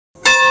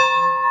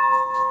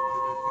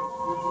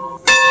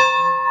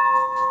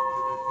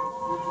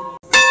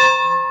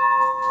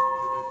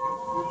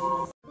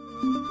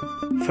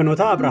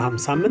የፍኖተ አብርሃም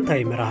ሳምንታዊ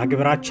መርሃ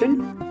ግብራችን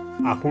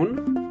አሁን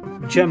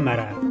ጀመረ።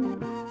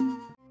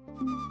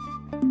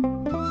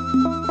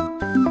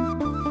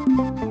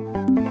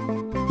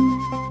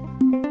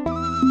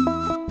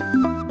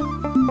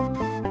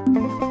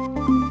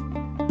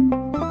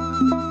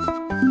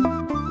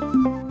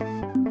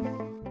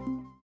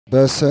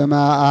 በስመ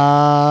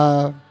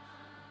አብ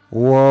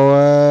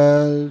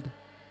ወወልድ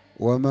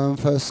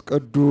ወመንፈስ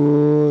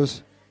ቅዱስ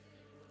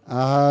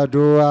አሐዱ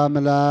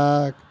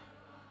አምላክ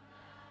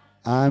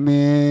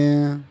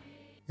አሜን።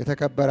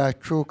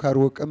 የተከበራችሁ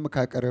ከሩቅም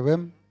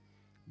ከቅርብም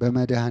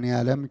በመድኃኔ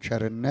ዓለም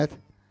ቸርነት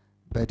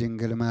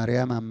በድንግል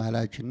ማርያም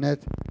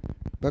አማላጅነት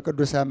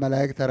በቅዱሳን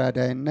መላእክት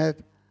ተራዳይነት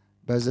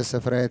በዚህ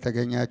ስፍራ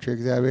የተገኛችሁ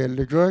የእግዚአብሔር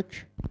ልጆች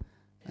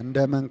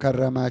እንደምን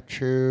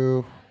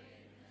ከረማችሁ?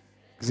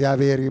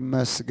 እግዚአብሔር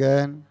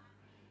ይመስገን።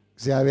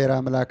 እግዚአብሔር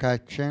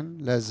አምላካችን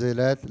ለዚህ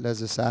ዕለት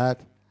ለዚህ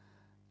ሰዓት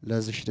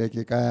ለዚህ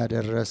ደቂቃ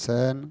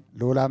ያደረሰን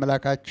ልዑል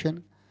አምላካችን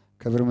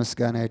ክብር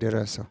ምስጋና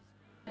ይድረሰው።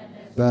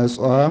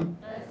 በጾም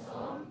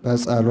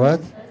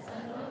በጸሎት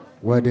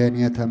ወደ እኔ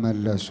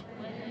ተመለሱ።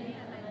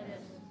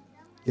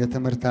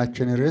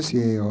 የትምህርታችን ርዕስ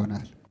ይሄ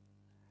ይሆናል።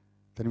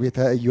 ትንቢተ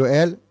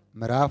ኢዮኤል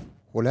ምዕራፍ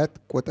 2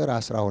 ቁጥር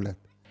 12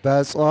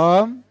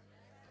 በጾም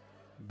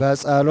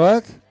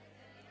በጸሎት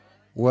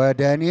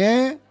ወደ እኔ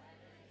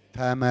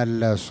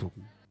ተመለሱ።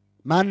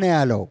 ማን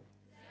ያለው?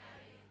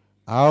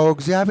 አዎ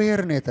እግዚአብሔር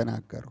ነው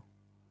የተናገረው።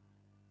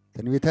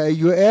 ትንቢተ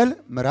ኢዮኤል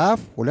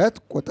ምዕራፍ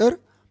 2 ቁጥር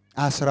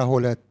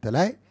 12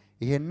 ላይ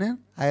ይሄንን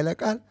ኃይለ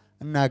ቃል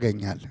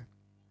እናገኛለን።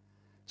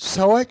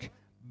 ሰዎች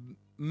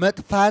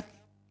መጥፋት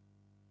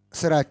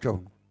ስራቸው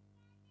ነው።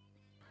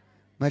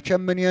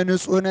 መቼም እኔ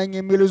ንጹህ ነኝ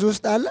የሚል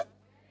ውስጥ አለ።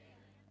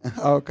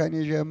 አዎ ከኔ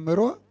ጀምሮ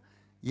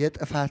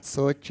የጥፋት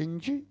ሰዎች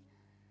እንጂ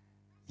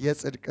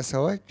የጽድቅ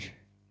ሰዎች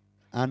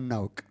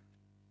አናውቅ።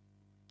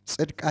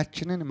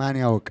 ጽድቃችንን ማን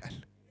ያውቃል?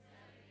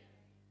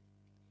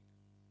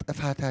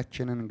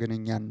 ጥፋታችንን ግን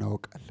እኛ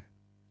እናውቃለን።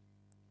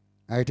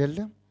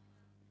 አይደለም?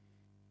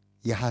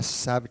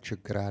 የሐሳብ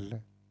ችግር አለ።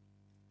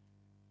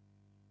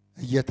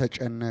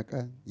 እየተጨነቀ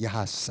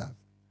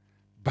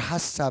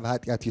በሐሳብ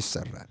ኃጢአት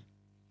ይሰራል።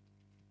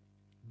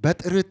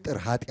 በጥርጥር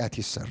ኃጢአት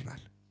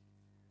ይሰራል።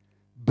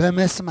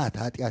 በመስማት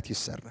ኃጢአት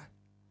ይሰራል።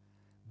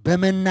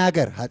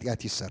 በመናገር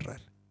ኃጢአት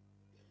ይሰራል።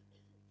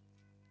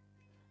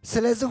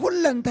 ስለዚህ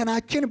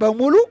ሁለንተናችን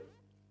በሙሉ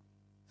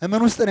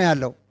ምን ውስጥ ነው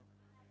ያለው?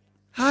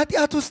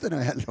 ኃጢአት ውስጥ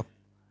ነው ያለው።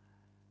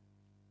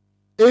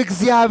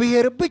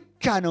 እግዚአብሔር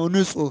ብቻ ነው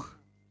ንጹህ፣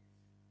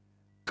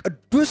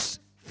 ቅዱስ፣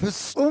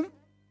 ፍጹም፣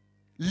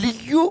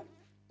 ልዩ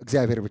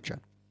እግዚአብሔር ብቻ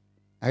ነው።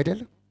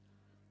 አይደለም?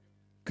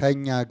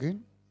 ከኛ ግን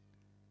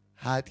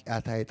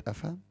ኃጢአት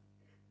አይጠፋም።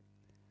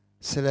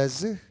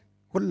 ስለዚህ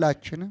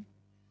ሁላችንም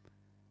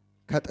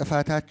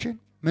ከጥፋታችን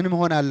ምን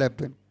መሆን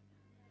አለብን?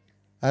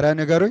 ኧረ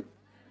ንገሩኝ።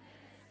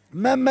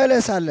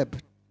 መመለስ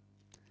አለብን።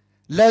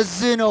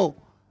 ለዚህ ነው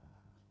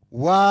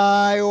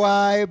ዋይ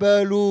ዋይ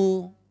በሉ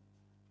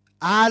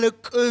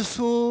አልቅሱ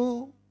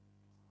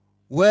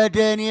ወደ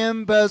እኔም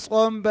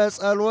በጾም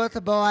በጸሎት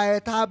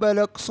በዋይታ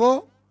በለቅሶ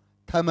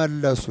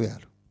ተመለሱ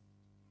ያለው።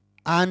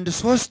 አንድ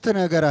 3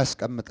 ነገር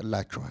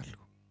አስቀምጥላችኋለሁ።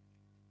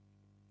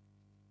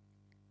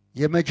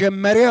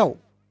 የመጀመሪያው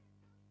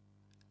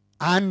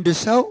አንድ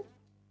ሰው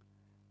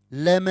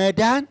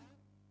ለመዳን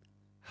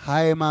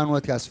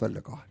ሃይማኖት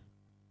ያስፈልገዋል።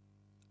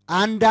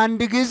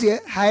 አንዳንድ ጊዜ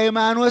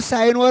ሃይማኖት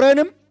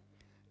ሳይኖረንም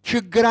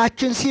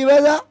ችግራችን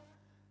ሲበዛ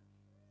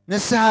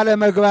ንስሐ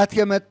ለመግባት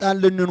የመጣን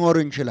ልንኖር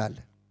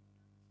እንችላለን።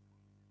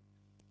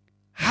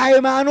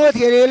 ሃይማኖት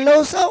የሌለው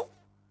ሰው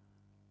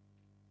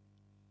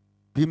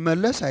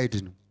ቢመለስ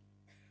አይድንም።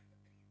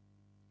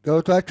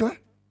 ገብቷችኋል?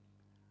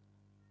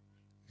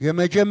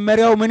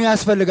 የመጀመሪያው ምን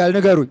ያስፈልጋል?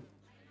 ንገሩኝ።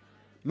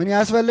 ምን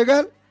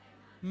ያስፈልጋል?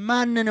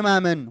 ማንን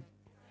ማመን ነው?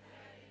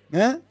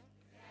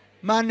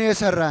 ማን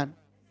የሰራን?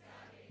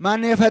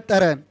 ማን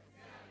የፈጠረን?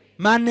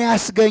 ማን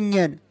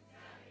ያስገኘን?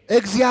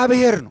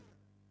 እግዚአብሔር ነው።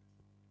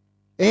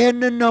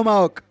 ይሄንን ነው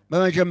ማወቅ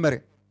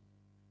በመጀመሪያ።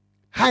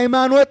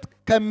 ሃይማኖት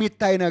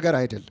ከሚታይ ነገር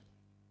አይደለም።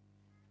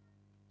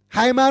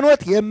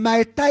 ሃይማኖት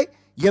የማይታይ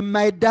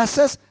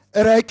የማይዳሰስ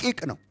ረቂቅ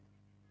ነው።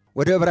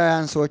 ወደ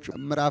ዕብራውያን ሰዎች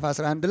ምዕራፍ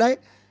 11 ላይ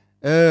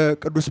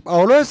ቅዱስ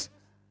ጳውሎስ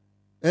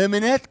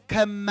እምነት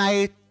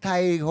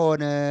ከማይታይ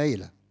ሆነ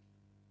ይላል።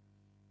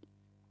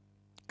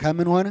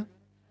 ከምን ሆነ?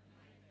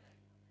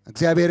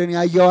 እግዚአብሔርን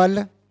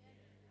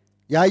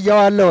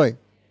ያየዋለ ወይ?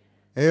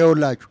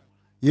 ይኸውላችሁ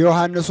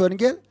የዮሐንስ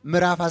ወንጌል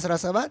ምዕራፍ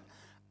 17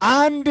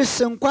 አንድስ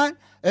እንኳን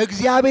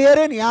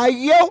እግዚአብሔርን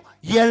ያየው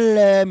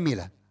የለም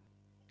ይላል።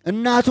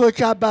 እናቶች፣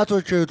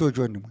 አባቶች፣ እህቶች፣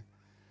 ወንድሞች፣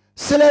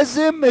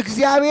 ስለዚህም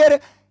እግዚአብሔር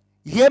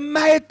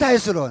የማይታይ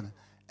ስለሆነ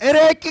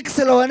ረቂቅ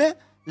ስለሆነ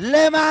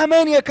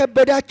ለማመን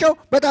የከበዳቸው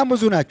በጣም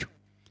ብዙ ናቸው።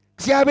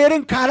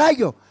 እግዚአብሔርን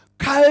ካላየው፣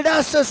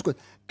 ካልዳሰስኩት፣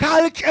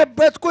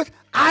 ካልጨበጥኩት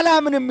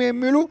አላምንም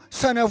የሚሉ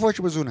ሰነፎች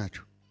ብዙ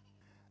ናቸው።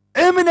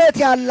 እምነት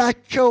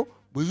ያላቸው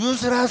ብዙ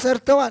ስራ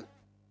ሰርተዋል።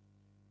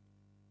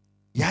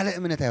 ያለ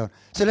እምነት አይሆን።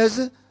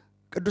 ስለዚህ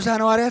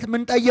ቅዱሳን ሐዋርያት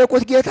ምን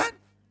ጠየቁት? ጌታን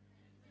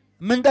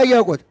ምን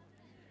ጠየቁት?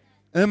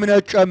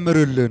 እምነት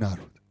ጨምርልን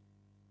አሉት።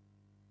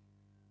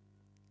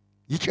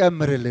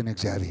 ይጨምርልን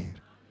እግዚአብሔር።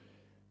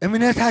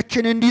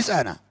 እምነታችን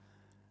እንዲጸና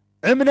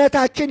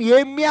እምነታችን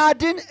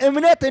የሚያድን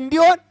እምነት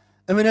እንዲሆን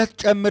እምነት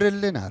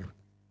ጨምርልን አሉ።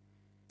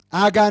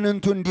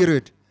 አጋንንቱ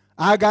እንዲርድ፣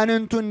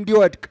 አጋንንቱ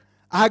እንዲወድቅ፣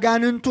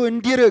 አጋንንቱ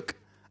እንዲርቅ፣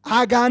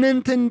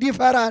 አጋንንት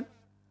እንዲፈራን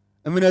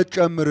እምነት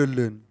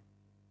ጨምርልን።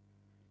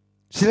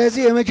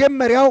 ስለዚህ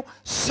የመጀመሪያው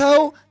ሰው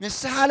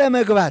ንስሐ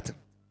ለመግባትም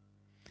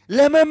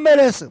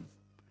ለመመለስም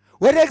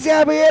ወደ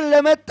እግዚአብሔር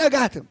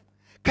ለመጠጋትም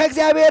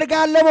ከእግዚአብሔር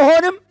ጋር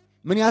ለመሆንም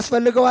ምን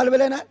ያስፈልገዋል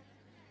ብለናል?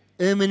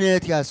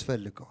 እምነት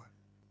ያስፈልገዋል።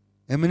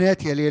 እምነት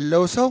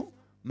የሌለው ሰው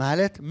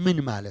ማለት ምን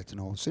ማለት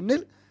ነው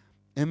ስንል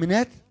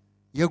እምነት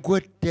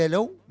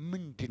የጎደለው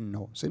ምንድን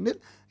ነው ስንል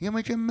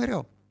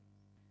የመጀመሪያው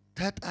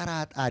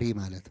ተጠራጣሪ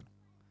ማለት ነው።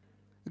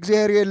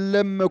 እግዚአብሔር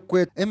የለም እኮ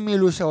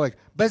የሚሉ ሰዎች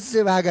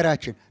በዚህ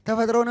በሀገራችን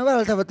ተፈጥረው ነበር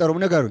አልተፈጠሩም?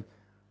 ንገሩኝ።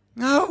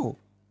 አዎ፣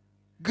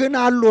 ግን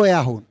አሉ ወይ?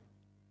 አሁን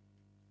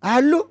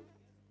አሉ?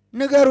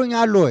 ንገሩኝ፣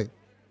 አሉ ወይ?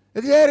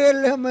 እግዚአብሔር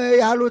የለም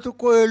ያሉት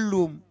እኮ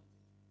የሉም።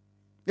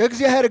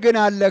 እግዚአብሔር ግን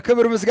አለ።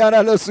 ክብር ምስጋና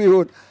ለሱ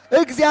ይሁን።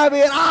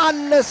 እግዚአብሔር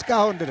አለ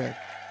እስካሁን ድረስ።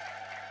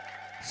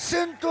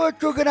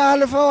 ስንቶቹ ግን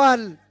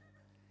አልፈዋል።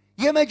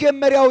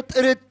 የመጀመሪያው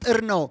ጥርጥር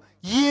ነው።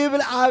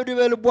 ይብል አብድ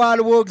በልቡ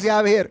አልቦ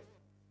እግዚአብሔር፣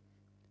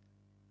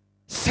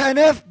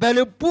 ሰነፍ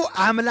በልቡ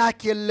አምላክ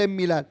የለም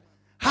ይላል።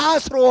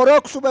 ሐስሮ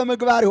ረክሱ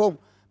በምግባሪሆሙ፣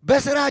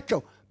 በስራቸው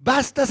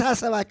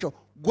ባስተሳሰባቸው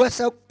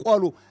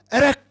ጎሰቆሉ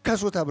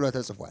ረከሱ ተብሎ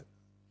ተጽፏል።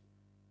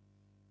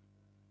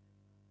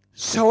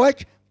 ሰዎች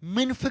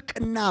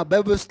ምንፍቅና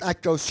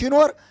በውስጣቸው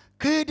ሲኖር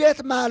ክህደት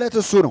ማለት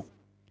እሱ ነው።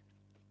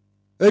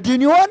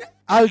 እድን ይሆን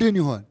አልድን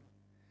ይሆን፣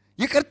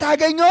 ይቅርታ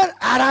አገኘ ይሆን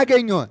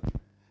አላገኘ ይሆን፣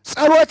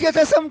 ጸሎት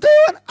የተሰምቶ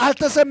ይሆን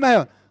አልተሰማ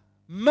ይሆን፣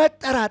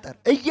 መጠራጠር።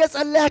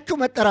 እየጸለያችሁ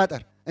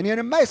መጠራጠር።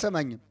 እኔንማ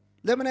አይሰማኝም።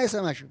 ለምን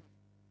አይሰማሽም?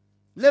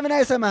 ለምን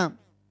አይሰማህም?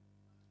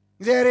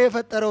 እግዚአብሔር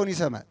የፈጠረውን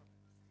ይሰማል።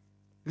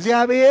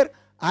 እግዚአብሔር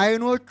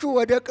አይኖቹ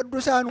ወደ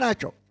ቅዱሳን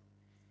ናቸው፣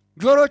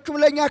 ጆሮቹም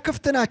ለእኛ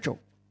ክፍት ናቸው፣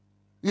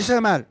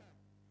 ይሰማል።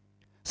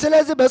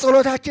 ስለዚህ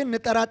በጸሎታችን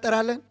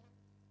እንጠራጠራለን፣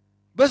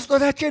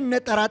 በስጦታችን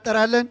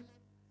እንጠራጠራለን፣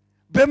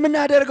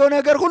 በምናደርገው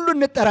ነገር ሁሉ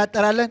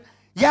እንጠራጠራለን።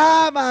 ያ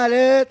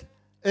ማለት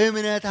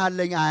እምነት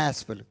አለኝ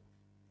አያስፈልም።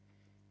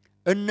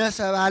 እነ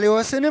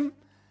ሰባሌዎስንም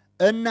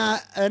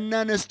እነ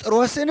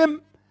ንስጥሮስንም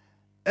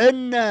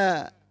እነ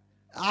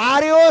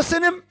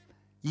አርዮስንም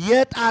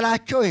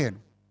የጣላቸው ይሄ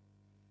ነው፣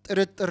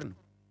 ጥርጥር ነው፣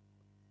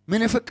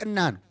 ምንፍቅና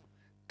ነው፣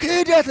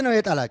 ክህደት ነው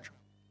የጣላቸው።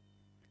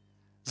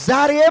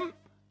 ዛሬም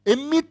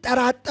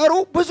የሚጠራጠሩ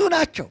ብዙ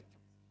ናቸው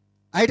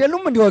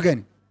አይደሉም? እንዲህ ወገን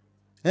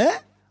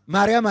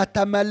ማርያም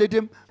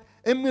አታማልድም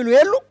የሚሉ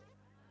የሉ?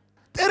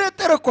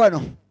 ጥርጥር እኮ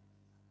ነው።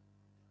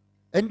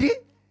 እንዲህ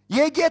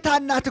የጌታ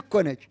እናት እኮ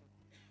ነች፣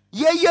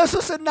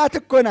 የኢየሱስ እናት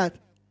እኮ ናት።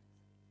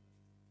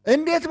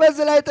 እንዴት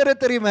በዚህ ላይ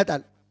ጥርጥር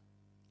ይመጣል?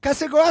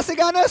 ከስጋዋ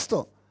ስጋ ነስቶ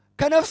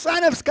ከነፍሷ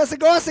ነፍስ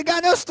ከስጋዋ ስጋ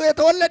ነስቶ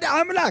የተወለደ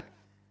አምላክ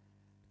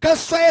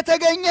ከሷ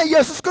የተገኘ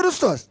ኢየሱስ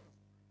ክርስቶስ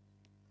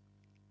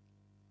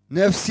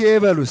ነፍሴ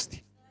በሉ እስቲ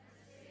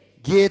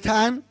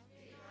ጌታን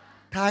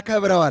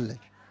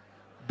ታከብረዋለች፣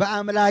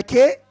 በአምላኬ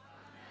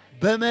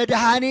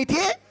በመድኃኒቴ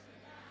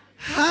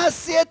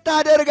ሐሴት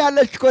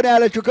ታደርጋለች እኮ ነው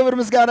ያለችው። ክብር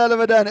ምስጋና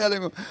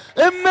ለመድኃኒዓለም።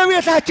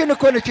 እመቤታችን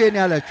እኮ ነች ይሄን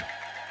ያለችው።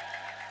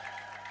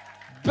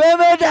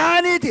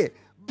 በመድኃኒቴ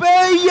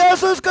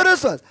በኢየሱስ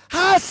ክርስቶስ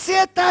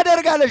ሐሴት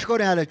ታደርጋለች እኮ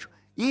ነው ያለችው።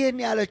 ይህን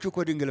ያለችው እኮ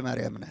ድንግል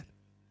ማርያም ናት፣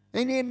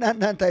 እኔና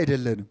እናንተ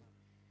አይደለንም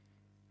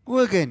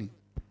ወገኔ።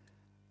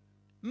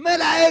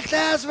 መላእክት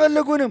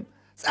አያስፈልጉንም፣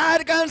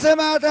 ጻድቃን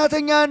ሰማዕታት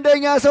እኛ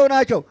እንደኛ ሰው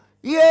ናቸው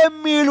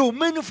የሚሉ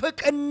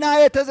ምንፍቅና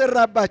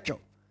የተዘራባቸው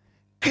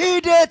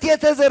ክህደት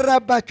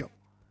የተዘራባቸው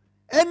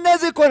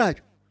እነዚህ እኮ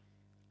ናቸው።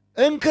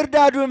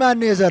 እንክርዳዱ ማን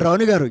ነው የዘራው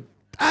ንገሩኝ?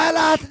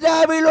 ጠላት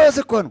ዲያብሎስ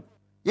እኮ ነው።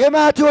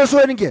 የማቴዎስ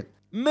ወንጌል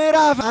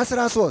ምዕራፍ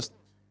 13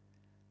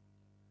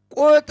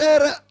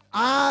 ቁጥር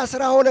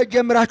 12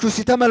 ጀምራችሁ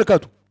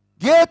ሲተመልከቱ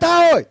ጌታ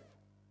ሆይ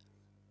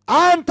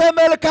አንተ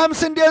መልካም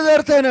ስንዴ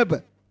ዘርተህ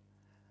ነበር፣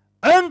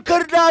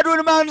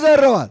 እንክርዳዱን ማን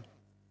ዘረዋል?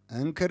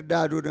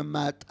 እንክርዳዱንማ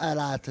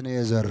ጠላት ነው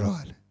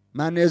የዘራዋል።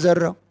 ማን ነው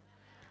የዘራው?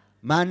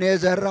 ማን ነው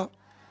የዘራው?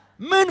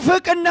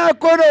 ምንፍቅና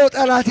እኮ ነው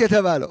ጠላት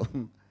የተባለው።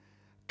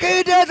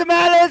 ክህደት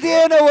ማለት ይሄ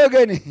ነው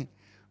ወገኔ።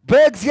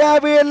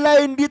 በእግዚአብሔር ላይ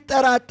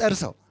እንዲጠራጠር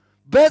ሰው፣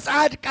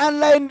 በጻድቃን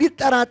ላይ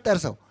እንዲጠራጠር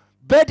ሰው፣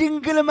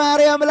 በድንግል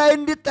ማርያም ላይ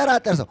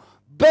እንዲጠራጠር ሰው፣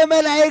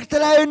 በመላእክት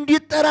ላይ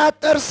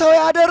እንዲጠራጠር ሰው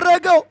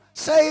ያደረገው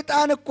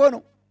ሰይጣን እኮ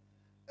ነው።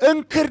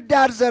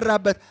 እንክርዳድ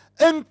ዘራበት።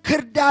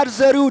 እንክርዳድ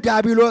ዘሪው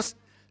ዲያብሎስ፣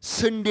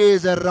 ስንዴ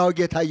የዘራው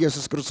ጌታ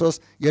ኢየሱስ ክርስቶስ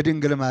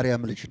የድንግል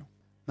ማርያም ልጅ ነው።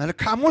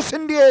 መልካሙ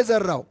ስንዴ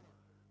የዘራው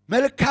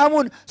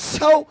መልካሙን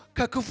ሰው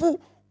ከክፉ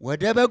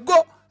ወደ በጎ፣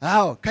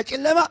 አዎ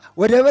ከጨለማ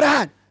ወደ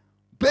ብርሃን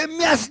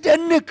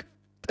በሚያስደንቅ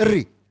ጥሪ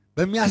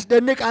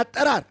በሚያስደንቅ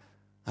አጠራር፣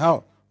 አዎ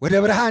ወደ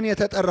ብርሃን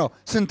የተጠራው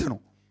ስንት ነው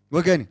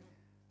ወገኔ?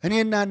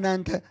 እኔና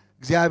እናንተ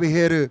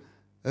እግዚአብሔር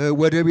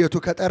ወደ ቤቱ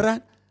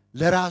ከጠራን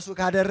ለራሱ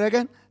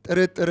ካደረገን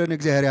ጥርጥርን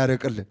እግዚአብሔር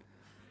ያርቅልን።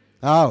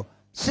 አዎ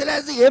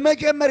ስለዚህ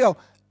የመጀመሪያው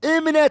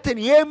እምነትን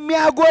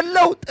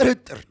የሚያጎለው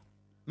ጥርጥር ነው፣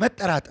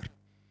 መጠራጠር።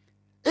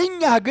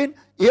 እኛ ግን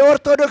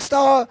የኦርቶዶክስ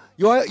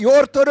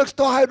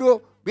ተዋሕዶ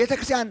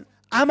ቤተክርስቲያን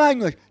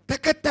አማኞች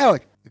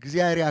ተከታዮች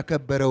እግዚአብሔር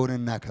ያከበረውን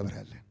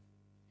እናከብራለን።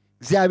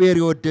 እግዚአብሔር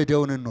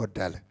የወደደውን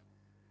እንወዳለን።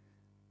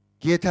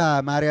 ጌታ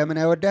ማርያምን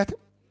አይወዳትም?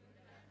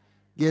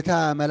 ጌታ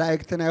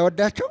መላእክትን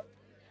አይወዳቸው?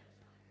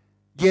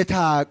 ጌታ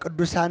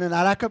ቅዱሳንን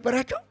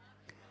አላከበራቸው?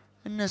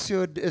 እነሱ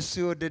እሱ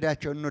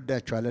የወደዳቸው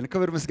እንወዳቸዋለን።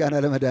 ክብር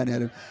ምስጋና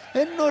ለመድኃኒዓለም።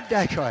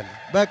 እንወዳቸዋለን።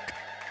 በቃ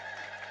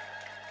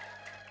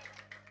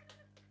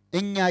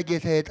እኛ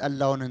ጌታ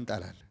የጠላውን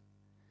እንጠላለን።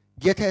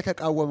 ጌታ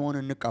የተቃወመውን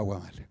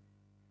እንቃወማለን።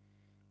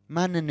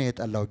 ማንን ነው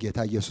የጠላው ጌታ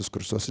ኢየሱስ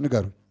ክርስቶስ?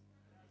 ንገሩኝ።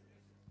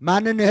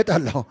 ማንን ነው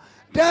የጠላው?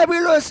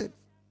 ዲያብሎስን።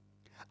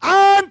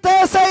 አንተ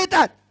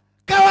ሰይጣን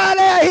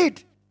ከኋላዬ ሂድ።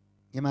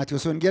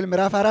 የማቴዎስ ወንጌል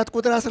ምዕራፍ 4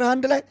 ቁጥር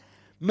 11 ላይ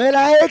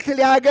መላእክት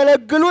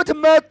ሊያገለግሉት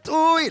መጡ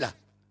ይላል።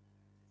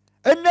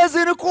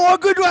 እነዚህን እኮ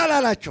ወግዱ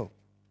አላላቸው።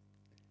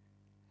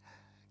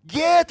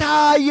 ጌታ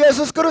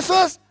ኢየሱስ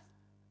ክርስቶስ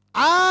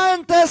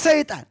አንተ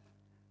ሰይጣን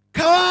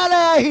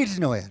ከኋላዬ ሂድ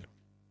ነው ያለው።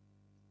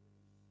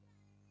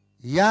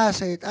 ያ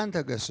ሰይጣን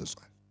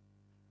ተገስጿል።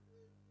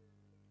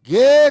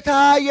 ጌታ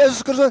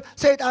ኢየሱስ ክርስቶስ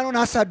ሰይጣኑን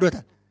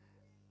አሳዶታል፣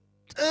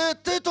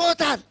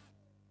 ትቶታል፣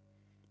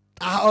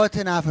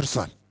 ጣዖትን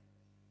አፍርሷል።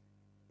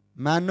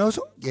 ማን ነው እሱ?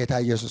 ጌታ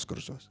ኢየሱስ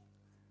ክርስቶስ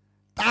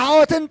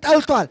ጣዖትን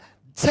ጠልቷል።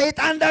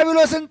 ሰይጣን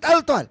ዲያብሎስን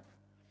ጠልቷል።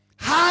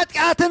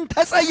 ኃጢአትን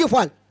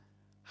ተጸይፏል።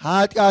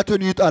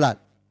 ኃጢአትን ይጠላል፣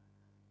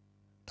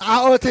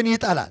 ጣዖትን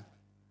ይጠላል፣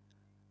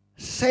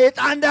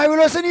 ሰይጣን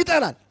ዲያብሎስን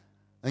ይጠላል።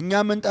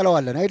 እኛም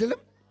እንጠላዋለን አይደለም?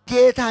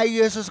 ጌታ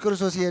ኢየሱስ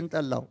ክርስቶስ ይሄን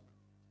ጠላው።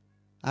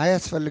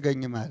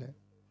 አያስፈልገኝም አለ።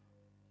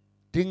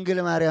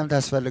 ድንግል ማርያም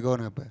ታስፈልገው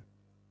ነበር።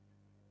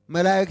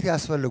 መላእክት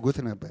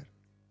ያስፈልጉት ነበር።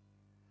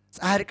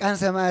 ጻድቃን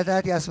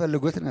ሰማዕታት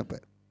ያስፈልጉት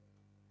ነበር።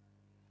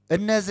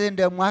 እነዚህን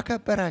ደግሞ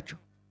አከበራቸው።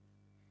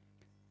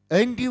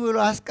 እንዲህ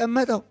ብሎ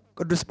አስቀመጠው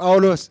ቅዱስ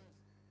ጳውሎስ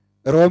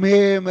ሮሜ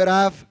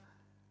ምዕራፍ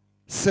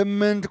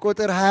 8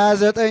 ቁጥር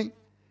 29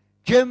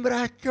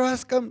 ጀምራችሁ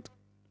አስቀምጡ፣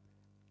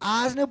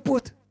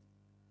 አስንቡት፣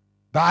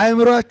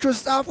 በአእምሯችሁ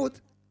ጻፉት።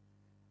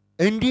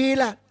 እንዲህ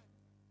ይላል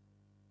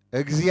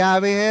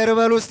እግዚአብሔር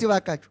በሉ እስቲ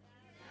ባካችሁ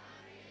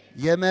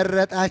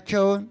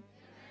የመረጣቸውን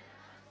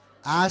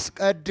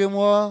አስቀድሞ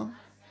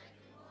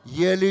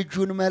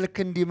የልጁን መልክ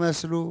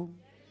እንዲመስሉ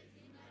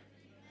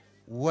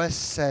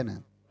ወሰነ።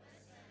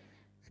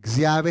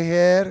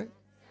 እግዚአብሔር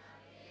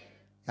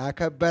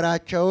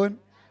ያከበራቸውን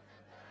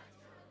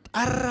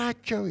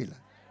ጠራቸው ይላል።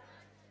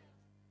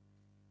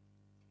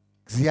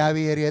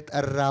 እግዚአብሔር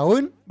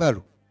የጠራውን በሉ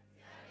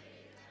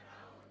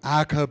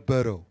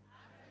አከበረው።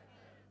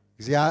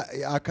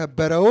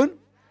 ያከበረውን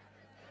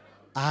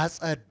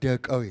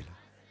አጸደቀው ይላል።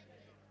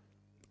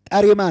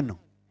 ጠሪ ማን ነው?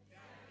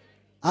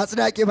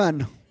 አጽዳቂ ማን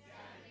ነው?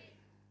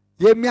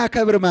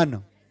 የሚያከብር ማን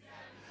ነው?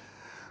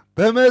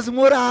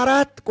 በመዝሙር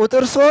 4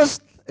 ቁጥር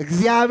 3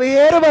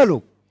 እግዚአብሔር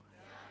በሉ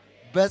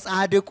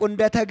በጻድቁ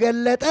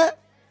እንደተገለጠ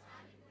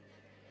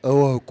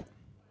እወቁ።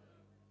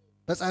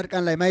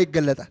 በጻድቃን ላይ ማን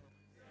ይገለጣል?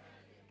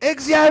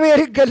 እግዚአብሔር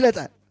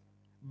ይገለጣል።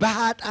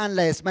 በኃጥአን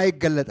ላይስ ማን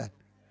ይገለጣል?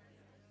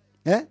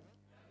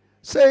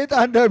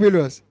 ሰይጣን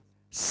ዲያብሎስ።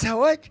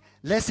 ሰዎች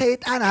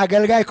ለሰይጣን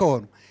አገልጋይ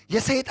ከሆኑ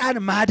የሰይጣን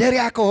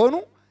ማደሪያ ከሆኑ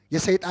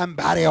የሰይጣን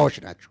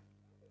ባሪያዎች ናቸው።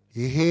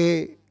 ይሄ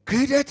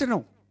ክህደት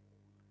ነው።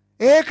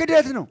 ይሄ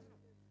ክህደት ነው።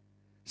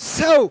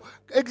 ሰው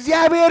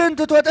እግዚአብሔርን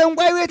ትቶ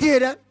ጠንቋይ ቤት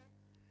ይሄዳል።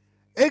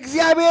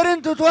 እግዚአብሔርን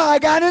ትቶ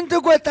አጋንንት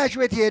ጎታች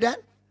ቤት ይሄዳል።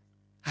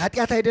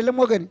 ኃጢአት አይደለም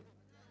ወገን?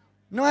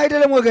 ነው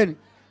አይደለም ወገን?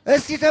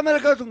 እስቲ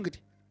ተመልከቱ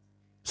እንግዲህ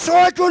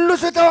ሰዎች ሁሉ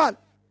ስተዋል።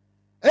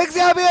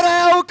 እግዚአብሔር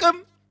አያውቅም፣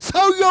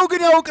 ሰውየው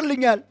ግን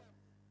ያውቅልኛል።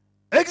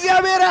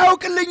 እግዚአብሔር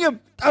አያውቅልኝም፣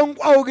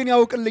 ጠንቋው ግን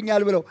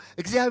ያውቅልኛል ብለው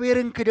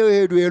እግዚአብሔርን ክደው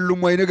ይሄዱ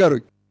የሉም ወይ?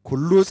 ንገሩኝ።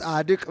 ሁሉ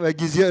ጻድቅ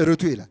በጊዜ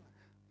ርቱ ይላል።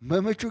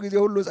 በምቹ ጊዜ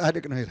ሁሉ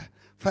ጻድቅ ነው ይላል።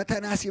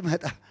 ፈተና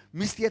ሲመጣ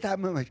ሚስት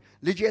የታመመች፣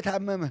 ልጅ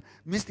የታመመ፣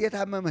 ሚስት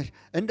የታመመች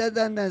እንደዛ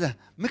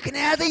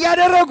ምክንያት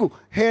እያደረጉ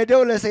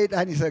ሄደው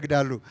ለሰይጣን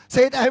ይሰግዳሉ።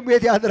 ሰይጣን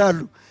ቤት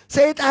ያድራሉ።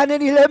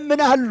 ሰይጣንን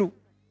ይለምናሉ።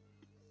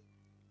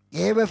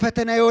 ይሄ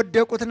በፈተና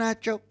የወደቁት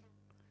ናቸው።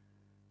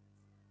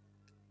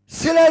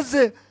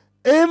 ስለዚህ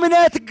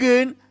እምነት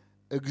ግን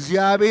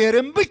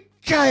እግዚአብሔርን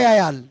ብቻ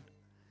ያያል።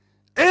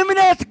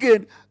 እምነት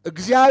ግን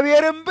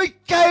እግዚአብሔርን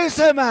ብቻ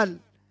ይሰማል።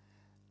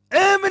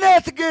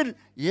 እምነት ግን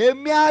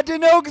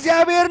የሚያድነው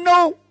እግዚአብሔር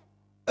ነው፣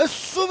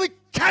 እሱ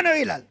ብቻ ነው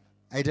ይላል።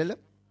 አይደለም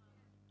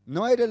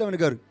ነው? አይደለም?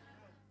 ንገሩኝ።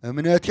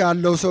 እምነት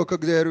ያለው ሰው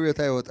ከእግዚአብሔር ቤት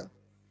አይወጣም።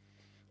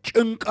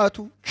 ጭንቀቱ፣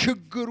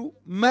 ችግሩ፣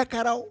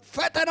 መከራው፣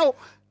 ፈተናው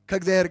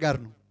ከእግዚአብሔር ጋር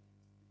ነው።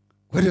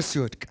 ወደሱ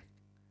ይወድቃል።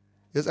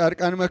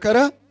 የጻድቃን መከራ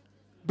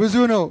ብዙ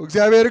ነው፣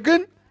 እግዚአብሔር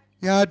ግን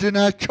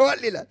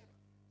ያድናቸዋል ይላል።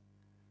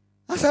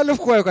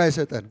 አሳልፎ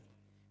አይሰጠንም፣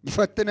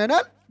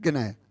 ይፈትነናል ግን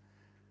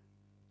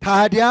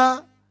ታዲያ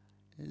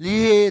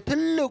ይሄ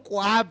ትልቁ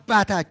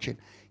አባታችን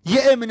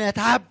የእምነት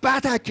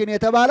አባታችን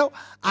የተባለው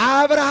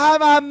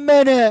አብርሃም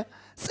አመነ፣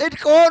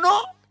 ጽድቅ ሆኖ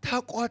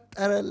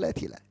ተቆጠረለት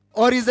ይላል።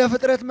 ኦሪት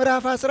ዘፍጥረት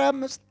ምዕራፍ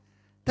 15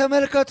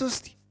 ተመልከቱ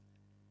እስቲ።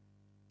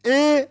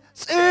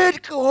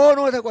 ጽድቅ ሆኖ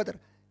ተቆጠረ።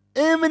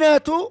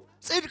 እምነቱ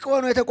ጽድቅ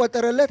ሆኖ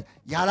የተቆጠረለት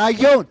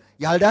ያላየውን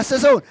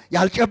ያልዳሰሰውን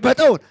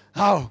ያልጨበጠውን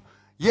አዎ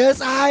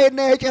የፀሐይና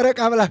የጨረቃ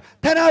አምላክ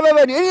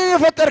ተናበበን እኔ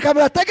የፈጠርክ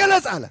አምላክ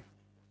ተገለጽ አለ።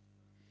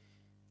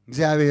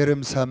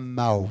 እግዚአብሔርም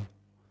ሰማው፣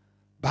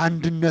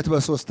 በአንድነት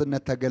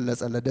በሶስትነት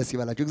ተገለጸለት። ደስ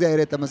ይበላችሁ። እግዚአብሔር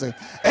የተመሰገነ።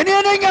 እኔ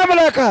ነኝ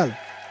አምላክ አለ።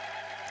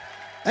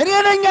 እኔ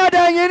ነኝ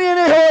አዳኝ፣ እኔ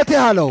ነኝ ሕይወት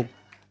ያለው፣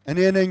 እኔ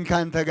ነኝ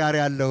ካንተ ጋር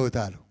ያለሁት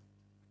አለው።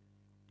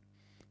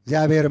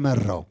 እግዚአብሔር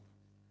መራው።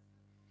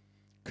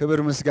 ክብር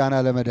ምስጋና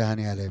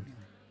ለመድኃኔዓለም።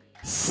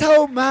 ሰው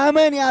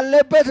ማመን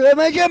ያለበት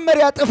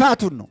በመጀመሪያ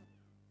ጥፋቱን ነው፣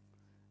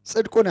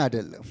 ጽድቁን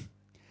አይደለም።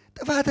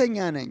 ጥፋተኛ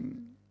ነኝ፣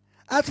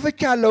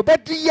 አጥፍቻለሁ፣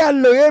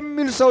 በድያለሁ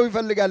የሚል ሰው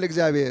ይፈልጋል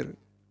እግዚአብሔር።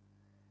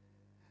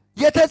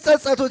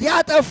 የተጸጸቱት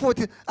ያጠፉት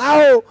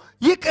አዎ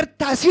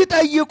ይቅርታ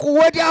ሲጠይቁ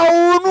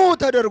ወዲያውኑ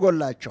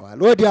ተደርጎላቸዋል።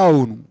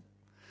 ወዲያውኑ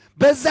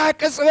በዛ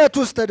ቅጽበት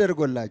ውስጥ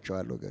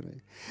ተደርጎላቸዋል ወገኔ።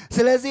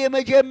 ስለዚህ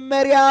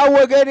የመጀመሪያ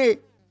ወገኔ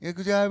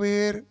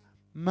እግዚአብሔር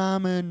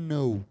ማመን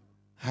ነው፣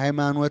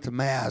 ሃይማኖት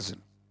መያዝ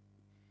ነው።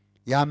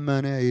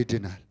 ያመነ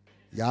ይድናል።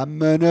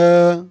 ያመነ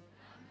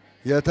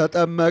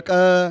የተጠመቀ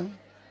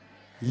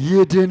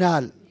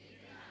ይድናል፣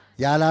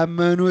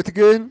 ያላመኑት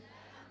ግን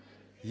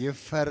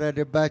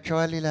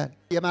ይፈረድባቸዋል ይላል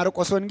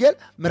የማርቆስ ወንጌል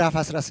ምዕራፍ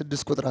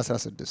 16 ቁጥር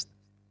 16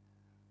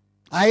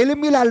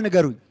 አይልም ይላል?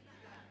 ንገሩኝ።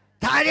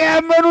 ታዲያ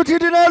ያመኑት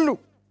ይድናሉ፣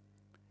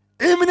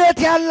 እምነት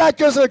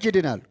ያላቸው ሰዎች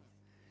ይድናሉ።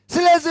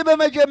 ስለዚህ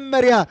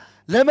በመጀመሪያ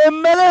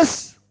ለመመለስ፣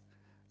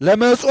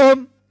 ለመጾም፣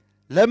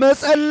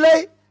 ለመጸለይ፣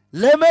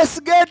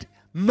 ለመስገድ፣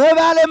 መባ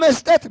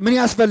ለመስጠት ምን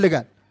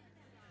ያስፈልጋል?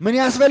 ምን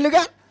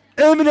ያስፈልጋል?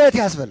 እምነት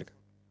ያስፈልጋል።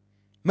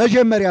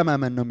 መጀመሪያ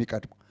ማመን ነው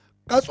የሚቀድመው።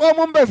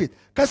 ከጾሙም በፊት፣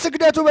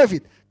 ከስግደቱ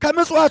በፊት፣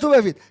 ከምጽዋቱ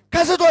በፊት፣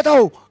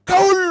 ከስጦታው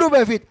ከሁሉ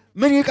በፊት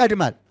ምን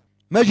ይቀድማል?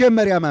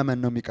 መጀመሪያ ማመን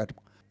ነው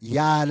የሚቀድመው።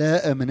 ያለ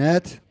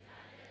እምነት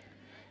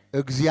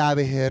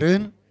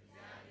እግዚአብሔርን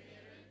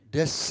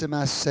ደስ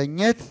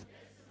ማሰኘት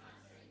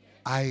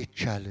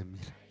አይቻልም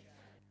ይላል።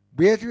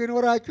 ቤት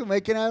ቢኖራችሁ፣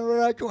 መኪና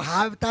ቢኖራችሁ፣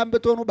 ሀብታም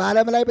ብትሆኑ፣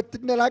 በዓለም ላይ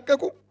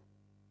ብትንደላቀቁ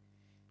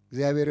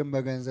እግዚአብሔርን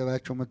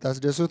በገንዘባችሁ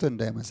የምታስደሱት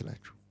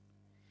እንዳይመስላችሁ፣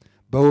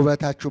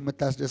 በውበታችሁ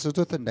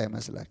የምታስደስቱት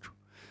እንዳይመስላችሁ፣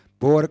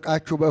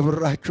 በወርቃችሁ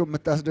በብራችሁ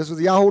የምታስደሱት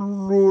ያ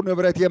ሁሉ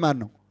ንብረት የማን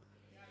ነው?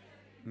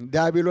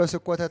 ዲያብሎስ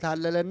እኮ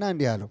ተታለለና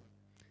እንዲህ አለው፣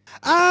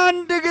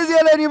 አንድ ጊዜ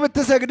ለኔ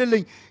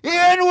ብትሰግድልኝ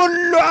ይህን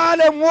ሁሉ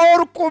ዓለም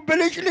ወርቁ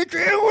ብልጭልጩ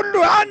ይህን ሁሉ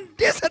አንድ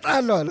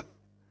እሰጥሃለሁ አለ።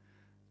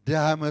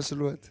 ድሃ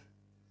መስሎት፣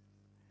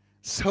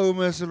 ሰው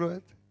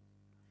መስሎት፣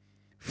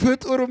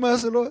 ፍጡር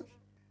መስሎት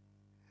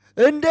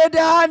እንደ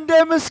ድሃ እንደ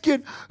ምስኪን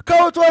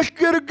ከብቶች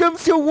ግርግም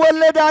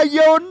ሲወለድ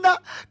አየውና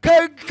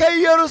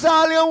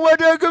ከኢየሩሳሌም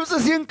ወደ ግብፅ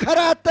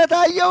ሲንከራተት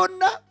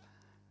አየውና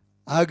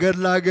አገር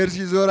ለአገር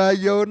ሲዞር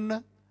አየውና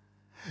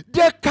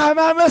ደካማ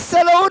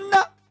መሰለውና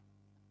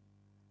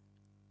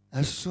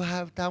እሱ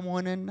ሀብታም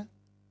ሆነና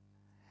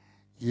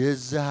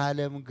የዚህ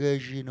ዓለም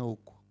ገዢ ነው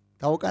እኮ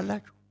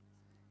ታውቃላችሁ።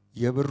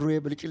 የብሩ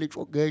የብልጭልጩ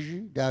ገዢ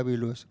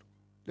ዲያብሎስ ነው።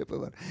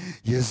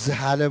 የዚህ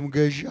ዓለም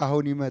ገዢ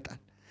አሁን ይመጣል፣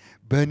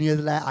 በእኔ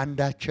ላይ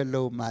አንዳች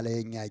የለውም አለ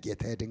የኛ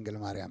ጌታ የድንግል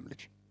ማርያም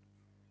ልጅ።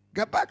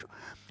 ገባችሁ?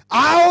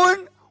 አሁን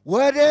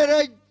ወደ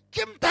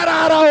ረጅም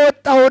ተራራ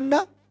ወጣውና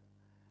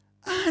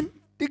አንድ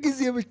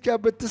ጊዜ ብቻ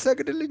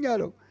ብትሰግድልኝ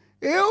አለው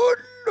ይሄ ሁሉ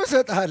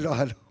እሰጥሃለሁ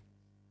አለው።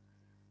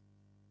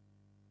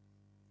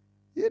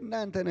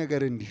 የእናንተ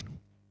ነገር እንዲህ ነው።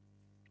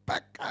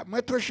 በቃ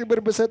 100,000 ብር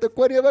ብሰጥ እኮ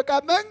እኔ በቃ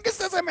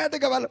መንግሥተ ሰማያት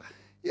እገባለሁ።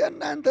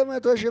 የእናንተ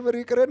 100,000 ብር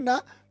ይቅርና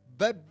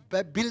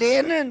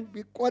በቢሊየንን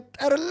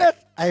ቢቆጠርለት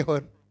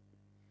አይሆን።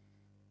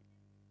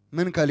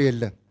 ምን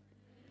ከሌለ?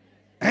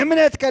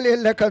 እምነት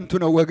ከሌለ ከንቱ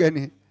ነው ወገኔ።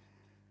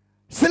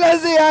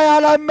 ስለዚህ ያ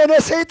ያላመነ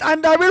ሰይጣን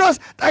ዲያብሎስ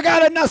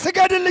ጠጋለና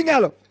ስገድልኝ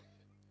አለው።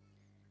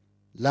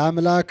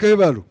 ለአምላክህ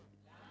በሉ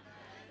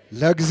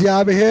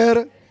ለእግዚአብሔር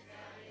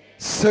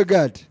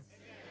ስገድ፣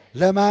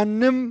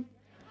 ለማንም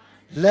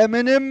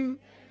ለምንም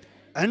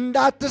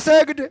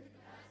እንዳትሰግድ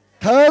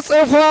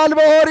ተጽፏል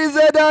በኦሪት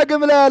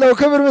ዘዳግም ላይ ያለው።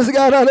 ክብር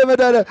ምስጋና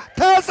ለመድኃኒዓለም።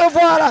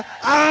 ተጽፏል፣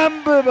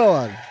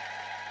 አንብበዋል።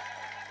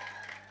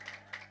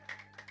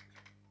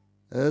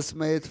 እስመ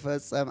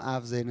ይትፈጸም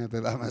አፍ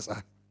ዘይነብብ አመፃ፣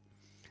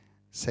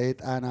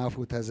 ሰይጣን አፉ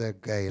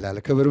ተዘጋ ይላል።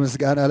 ክብር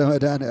ምስጋና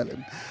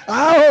ለመድኃኒዓለም።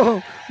 አዎ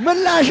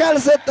ምላሽ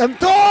አልሰጠም፣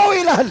 ተው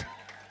ይላል።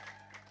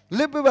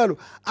 ልብ በሉ።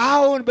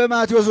 አሁን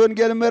በማቴዎስ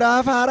ወንጌል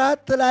ምዕራፍ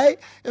 4 ላይ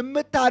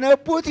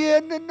የምታነቡት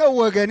ይህንን ነው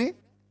ወገኔ።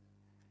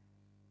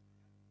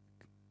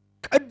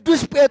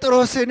 ቅዱስ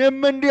ጴጥሮስንም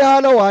እንዲህ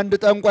አለው። አንድ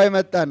ጠንቋይ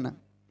መጣና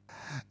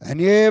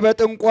እኔ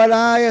በጥንቆላ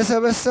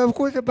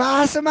የሰበሰብኩት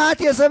በአስማት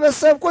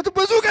የሰበሰብኩት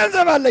ብዙ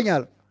ገንዘብ አለኝ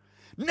አለ።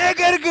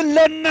 ነገር ግን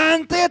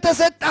ለእናንተ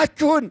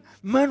የተሰጣችሁን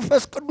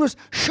መንፈስ ቅዱስ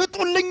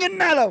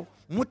ሽጡልኝና አለው።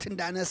 ሙት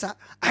እንዳነሳ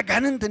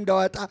አጋንንት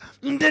እንዳወጣ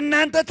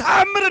እንደናንተ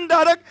ተአምር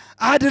እንዳደረግ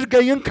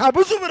አድርገኝ፣ እንካ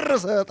ብዙ ብር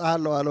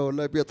እሰጥሃለሁ አለው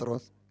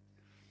ለጴጥሮስ።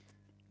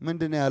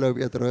 ምንድን ነው ያለው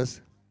ጴጥሮስ?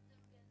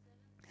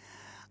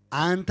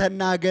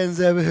 አንተና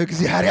ገንዘብህ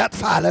እግዚአብሔር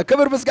ያጥፋ አለ።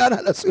 ክብር ምስጋና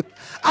ለሱ።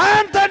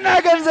 አንተና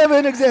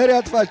ገንዘብህን እግዚአብሔር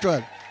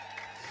ያጥፋቸዋል።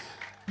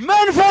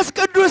 መንፈስ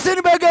ቅዱስን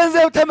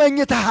በገንዘብ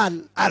ተመኝተሃል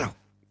አለው።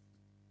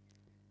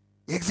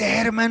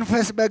 የእግዚአብሔር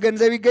መንፈስ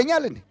በገንዘብ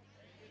ይገኛል እንዴ?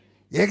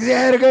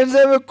 የእግዚአብሔር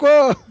ገንዘብ እኮ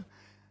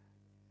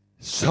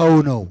ሰው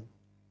ነው፣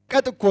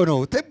 ቀጥ እኮ ነው፣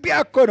 ትቢያ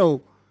እኮ ነው።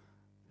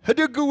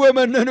 ህድግወ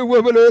መነንወ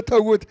ብለው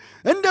የተዉት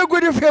እንደ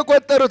ጉድፍ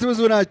የቆጠሩት ብዙ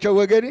ናቸው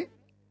ወገኔ።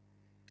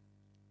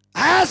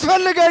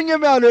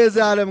 አያስፈልገኝም ያሉ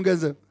የዚህ ዓለም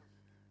ገንዘብ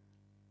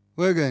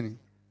ወገኔ።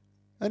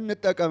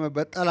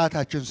 እንጠቀምበት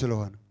ጠላታችን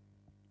ስለሆነ።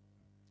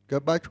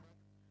 ገባችሁ?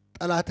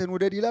 ጠላትን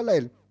ውደድ ይላል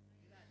አይልም?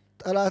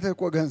 ጠላትህ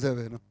እኮ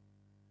ገንዘብህ ነው።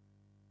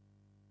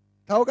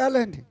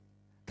 ታውቃለህ እንዴ?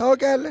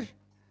 ታውቂያለሽ?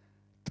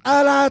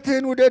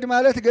 ጠላትን ውደድ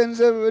ማለት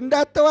ገንዘብ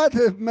እንዳትተዋት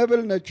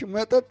መብል ነች፣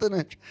 መጠጥ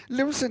ነች፣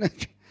 ልብስ ነች።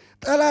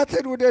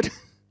 ጠላትን ውደድ።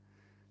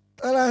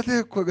 ጠላትህ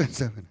እኮ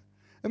ገንዘብ ነው።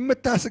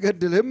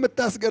 የምታስገድልህ፣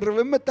 የምታስገርብ፣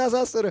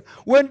 የምታሳስርህ፣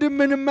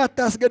 ወንድምን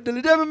የማታስገድል፣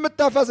 ደም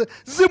የምታፋስ፣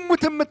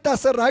 ዝሙት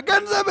የምታሰራ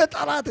ገንዘብህ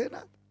ጠላትህ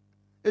ናት።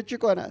 እቺ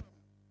እኮ ናት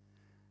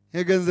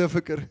የገንዘብ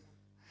ፍቅር፣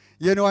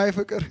 የንዋይ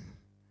ፍቅር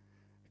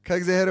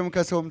ከእግዚአብሔርም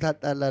ከሰውም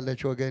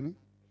ታጣላለች ወገኔ።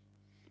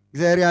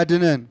 እግዚአብሔር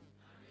ያድነን፣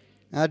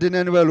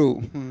 አድነን በሉ።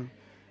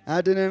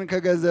 አድነን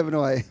ከገንዘብ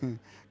ነዋይ፣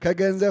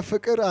 ከገንዘብ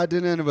ፍቅር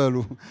አድነን በሉ።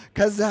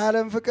 ከዚህ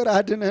ዓለም ፍቅር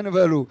አድነን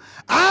በሉ።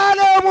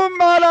 ዓለሙም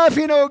ኃላፊ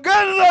ነው፣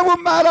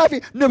 ገንዘቡም ኃላፊ፣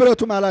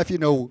 ንብረቱም ኃላፊ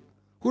ነው።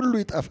 ሁሉ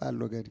ይጠፋል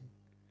ወገኔ።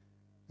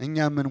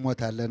 እኛም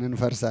እንሞታለን፣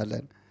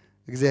 እንፈርሳለን።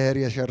 እግዚአብሔር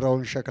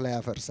የሰራውን ሸክላ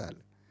ያፈርሳል።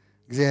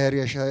 እግዚአብሔር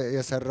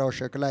የሰራው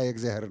ሸክላ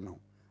የእግዚአብሔር ነው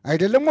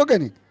አይደለም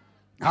ወገኔ?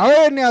 አዎ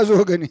ያዙ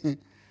ወገኔ።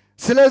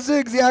 ስለዚህ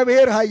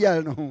እግዚአብሔር ኃያል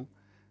ነው።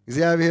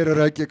 እግዚአብሔር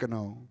ረቂቅ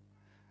ነው።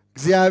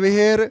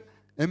 እግዚአብሔር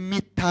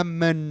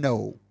የሚታመን ነው፣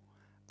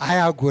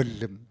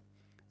 አያጎልም።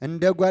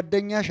 እንደ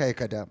ጓደኛሽ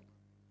አይከዳም፣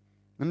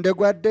 እንደ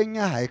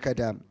ጓደኛህ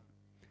አይከዳም፣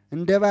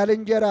 እንደ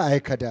ባልንጀራ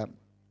አይከዳም።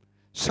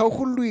 ሰው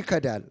ሁሉ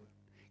ይከዳል፣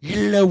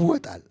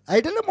 ይለወጣል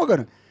አይደለም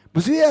ወገኔ?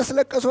 ብዙ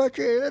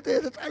ያስለቀሷቸው፣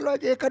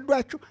 የተጣሏቸው፣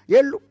 የከዷቸው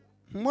የሉም?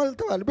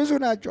 ሞልተዋል፣ ብዙ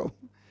ናቸው።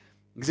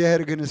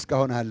 እግዚአብሔር ግን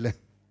እስካሁን አለ።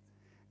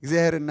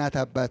 እግዚአብሔር እናት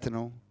አባት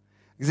ነው።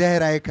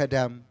 እግዚአብሔር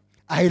አይከዳም፣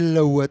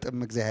 አይለወጥም።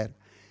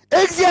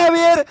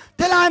 እግዚአብሔር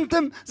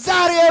ትላንትም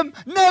ዛሬም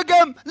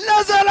ነገም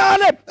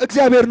ለዘላለም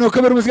እግዚአብሔር ነው።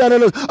 ክብር ምስጋና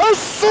ለእሱ።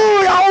 እሱ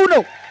ያው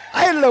ነው፣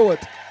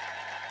 አይለወጥ።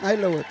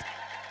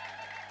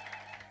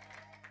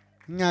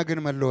 እኛ ግን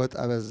መለወጥ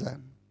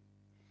አበዛን።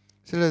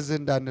 ስለዚህ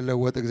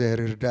እንዳንለወጥ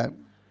እግዚአብሔር ይርዳን።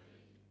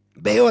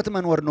 በሕይወት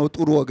መኖር ነው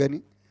ጥሩ ወገኔ።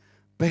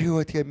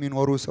 በሕይወት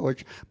የሚኖሩ ሰዎች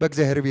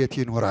በእግዚአብሔር ቤት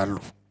ይኖራሉ።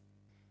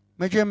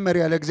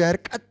 መጀመሪያ ለእግዚአብሔር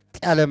ቀጥ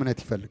ያለ እምነት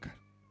ይፈልጋል።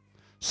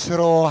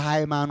 ስሮ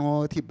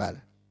ሃይማኖት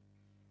ይባላል።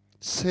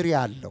 ስር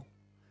ያለው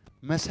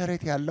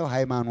መሰረት ያለው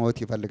ሃይማኖት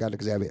ይፈልጋል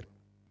እግዚአብሔር።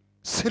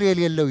 ስር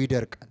የሌለው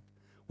ይደርቃል፣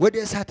 ወደ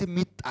እሳትም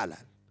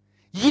ይጣላል፣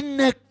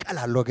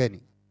 ይነቀላል ወገኔ።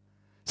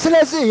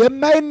 ስለዚህ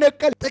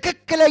የማይነቀል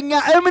ትክክለኛ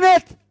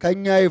እምነት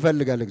ከኛ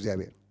ይፈልጋል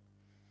እግዚአብሔር።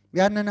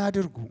 ያንን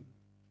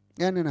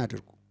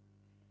አድርጉ።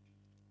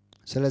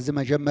 ስለዚህ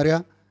መጀመሪያ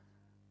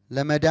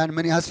ለመዳን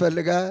ምን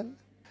ያስፈልጋል?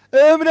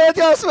 እምነት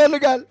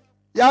ያስፈልጋል።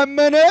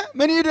 ያመነ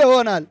ምን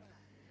ይሆናል?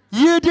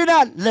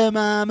 ይድናል።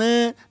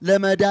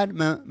 ለመዳን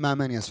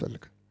ማመን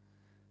ያስፈልጋል።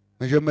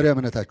 መጀመሪያ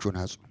እምነታችሁን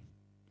አጽኑ፣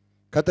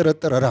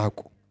 ከጥርጥር ራቁ፣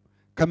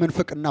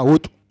 ከምንፍቅና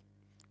ውጡ፣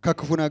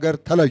 ከክፉ ነገር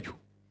ተለዩ።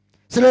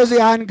 ስለዚህ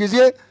ያን ጊዜ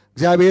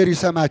እግዚአብሔር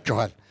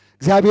ይሰማችኋል፣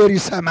 እግዚአብሔር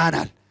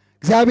ይሰማናል።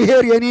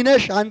 እግዚአብሔር የኔ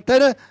ነሽ አንተ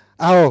ነህ።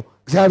 አዎ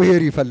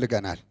እግዚአብሔር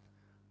ይፈልገናል።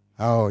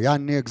 አዎ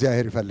ያኔ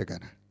እግዚአብሔር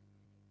ይፈልገናል።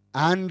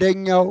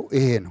 አንደኛው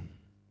ይሄ ነው፣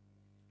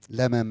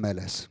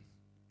 ለመመለስ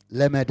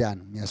ለመዳን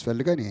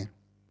የሚያስፈልገን ይሄ ነው።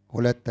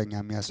 ሁለተኛ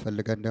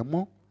የሚያስፈልገን ደግሞ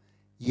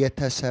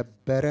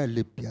የተሰበረ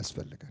ልብ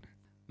ያስፈልገናል።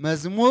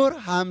 መዝሙር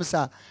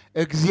 50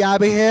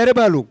 እግዚአብሔር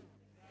በሉ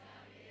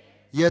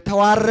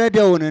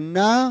የተዋረደውንና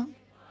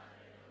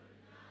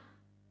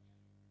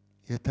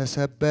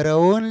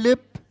የተሰበረውን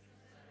ልብ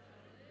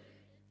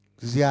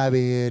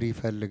እግዚአብሔር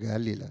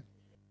ይፈልጋል ይላል።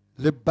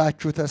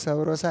 ልባችሁ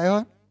ተሰብሮ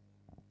ሳይሆን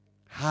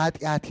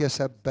ኃጢአት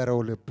የሰበረው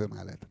ልብ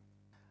ማለት ነው።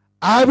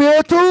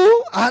 አቤቱ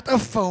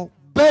አጠፋው፣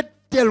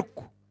 በደልኩ፣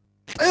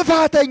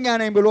 ጥፋተኛ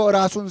ነኝ ብሎ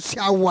ራሱን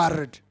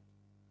ሲያዋርድ።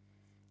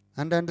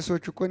 አንዳንድ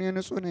ሰዎች እኮ እኔ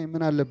ንጹህ ነኝ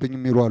ምን አለብኝ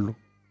የሚሉ አሉ።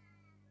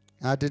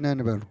 አድነን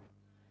በሉ።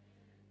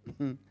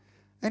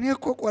 እኔ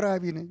እኮ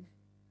ቆራቢ ነኝ፣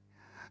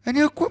 እኔ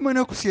እኮ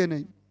መነኩሴ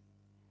ነኝ፣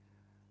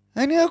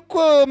 እኔ እኮ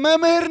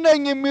መምህር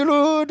ነኝ የሚሉ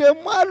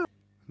ደግሞ አሉ።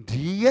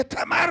 እንዲህ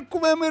የተማርኩ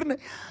መምህር ነኝ።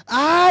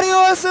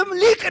 አርዮስም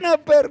ሊቅ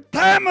ነበር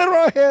ተምሮ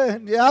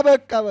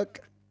ያበቃ በቃ።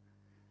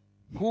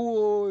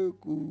 ወይ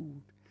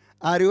ጉድ!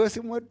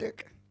 አርዮስም ወደቀ።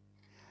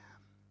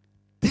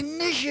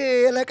 ትንሽ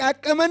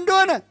የለቃቀመ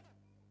እንደሆነ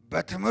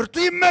በትምህርቱ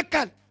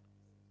ይመካል፣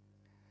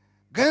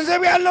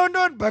 ገንዘብ ያለው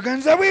እንደሆነ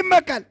በገንዘቡ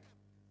ይመካል።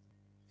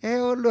 ይሄ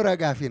ሁሉ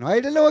ረጋፊ ነው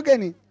አይደለ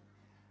ወገኔ?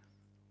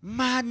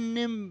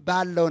 ማንም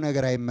ባለው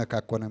ነገር አይመካ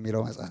እኮ ነው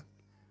የሚለው መጽሐፍ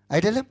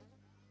አይደለም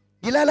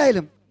ይላል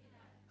አይልም?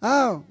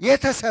 አዎ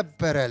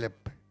የተሰበረ ልብ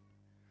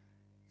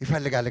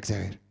ይፈልጋል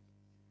እግዚአብሔር።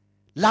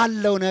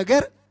 ላለው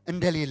ነገር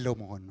እንደሌለው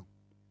መሆን ነው።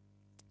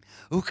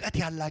 እውቀት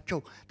ያላቸው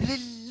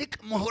ትልልቅ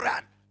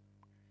ምሁራን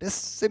ደስ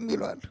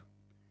የሚሉ አሉ።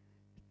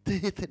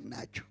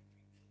 ትህትናቸው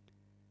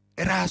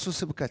ራሱ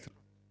ስብከት ነው።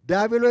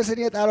 ዲያብሎስን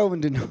የጣለው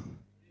ምንድን ነው?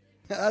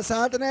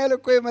 ሳጥናኤል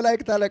እኮ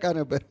የመላእክት አለቃ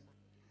ነበር።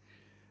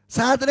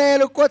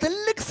 ሳጥናኤል እኮ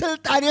ትልቅ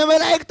ስልጣን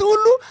የመላእክት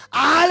ሁሉ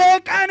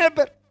አለቃ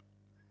ነበር።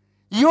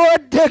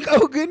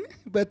 የወደቀው ግን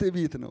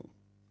በትዕቢት ነው።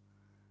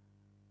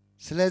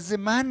 ስለዚህ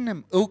ማንም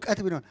ዕውቀት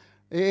ቢሆን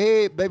ይሄ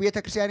በቤተ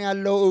ክርስቲያን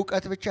ያለው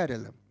ዕውቀት ብቻ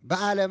አይደለም፣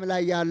 በዓለም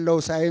ላይ ያለው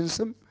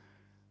ሳይንስም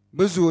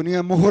ብዙ እኔ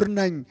ምሁር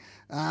ነኝ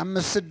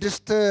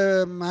 5-6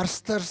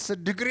 ማስተርስ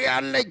ዲግሪ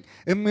አለኝ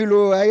የሚሉ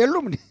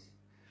አይሉም።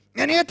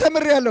 እኔ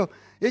ተምሬያለሁ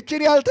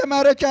እቺን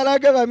ያልተማረች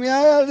አላገባም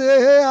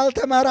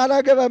ያልተማረ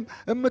አላገባም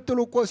የምትሉ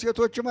እኮ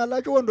ሴቶችም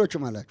አላችሁ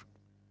ወንዶችም አላችሁ።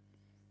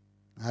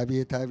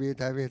 አቤት አቤት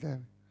አቤት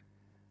አቤት!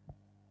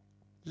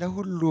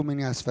 ለሁሉ ምን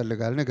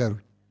ያስፈልጋል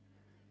ንገሩኝ?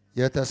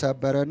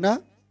 የተሰበረና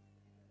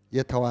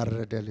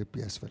የተዋረደ ልብ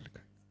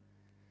ያስፈልጋል።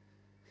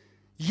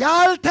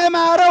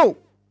 ያልተማረው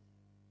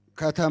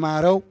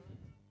ከተማረው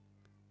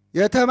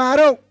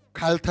የተማረው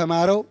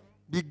ካልተማረው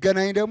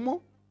ቢገናኝ ደግሞ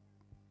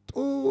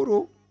ጥሩ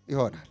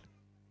ይሆናል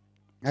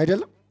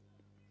አይደለም?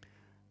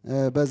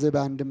 በዚህ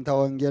በአንድምታ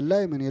ወንጌል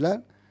ላይ ምን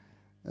ይላል?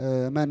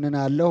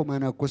 መንናለሁ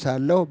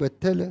መነኩሳለሁ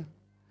ብትል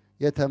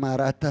የተማረ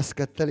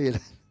አታስከተል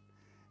ይላል።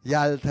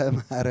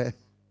 ያልተማረ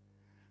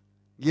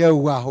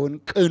የዋሁን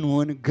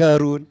ቅኑን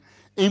ገሩን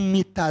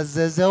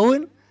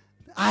የሚታዘዘውን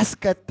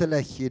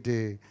አስከትለህ ሂድ፣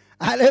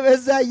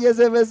 አለበዛ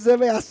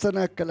እየዘበዘበ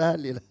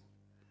ያሰናክልሃል ይላል።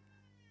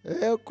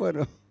 እኮ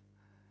ነው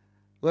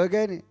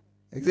ወገኔ።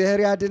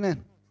 እግዚአብሔር ያድነን፣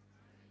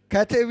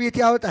 ከትዕቢት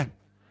ያውጣን።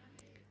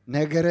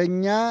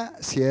 ነገረኛ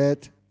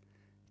ሴት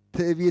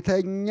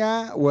ትዕቢተኛ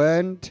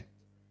ወንድ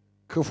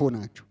ክፉ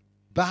ናቸው።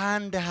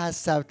 በአንድ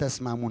ሐሳብ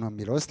ተስማሙ ነው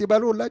የሚለው። እስቲ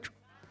በሉ ሁላችሁ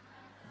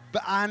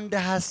በአንድ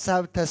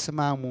ሐሳብ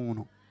ተስማሙ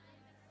ነው።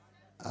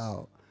 አዎ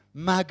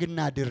ማግና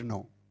ድር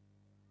ነው።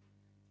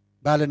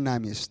 ባልና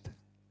ሚስት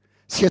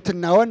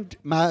ሴትና ወንድ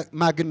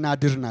ማግና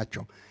ድር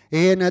ናቸው።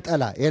 ይሄ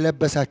ነጠላ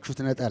የለበሳችሁት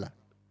ነጠላ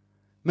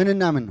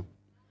ምንና ምን ነው?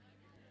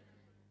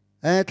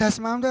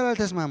 ተስማምቷል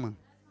አልተስማማም?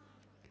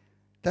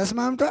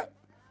 ተስማምቷል።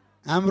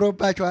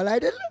 አምሮባችኋል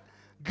አይደለ?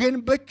 ግን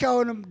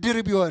ብቻውንም ድር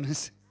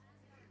ቢሆንስ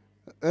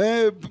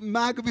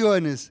ማግ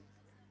ቢሆንስ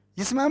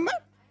ይስማማል?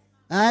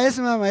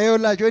 አይስማማ።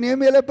 ይኸውላችሁ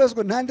እኔም የለበስኩ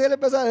እናንተ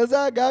የለበሳል እዛ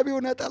ጋቢው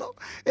ነጠላው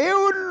ይሄ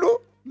ሁሉ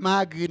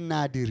ማግና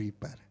ድር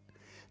ይባላል።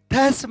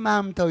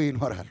 ተስማምተው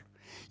ይኖራሉ።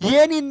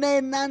 የኔና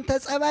የናንተ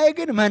ጸባይ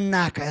ግን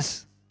መናከስ፣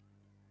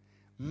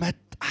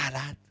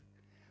 መጣላት፣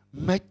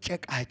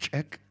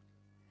 መጨቃጨቅ።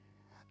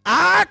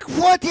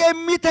 አቅፎት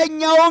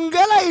የሚተኛውን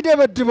ገላ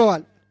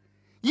ይደበድበዋል፣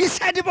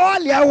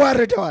 ይሰድበዋል፣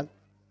 ያዋርደዋል።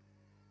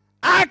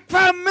 አቅፋ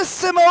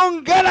ምስመውን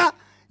ገላ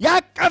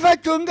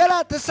ያቀፈችውን ገላ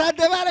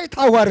ትሳደባለች፣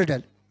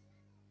 ታዋርዳል።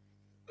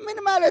 ምን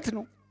ማለት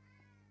ነው?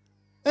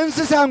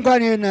 እንስሳ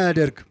እንኳን ይሄን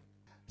አያደርግም።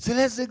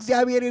 ስለዚህ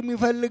እግዚአብሔር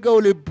የሚፈልገው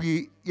ልብ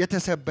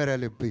የተሰበረ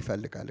ልብ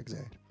ይፈልጋል።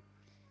 እግዚአብሔር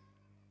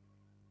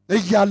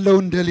እያለው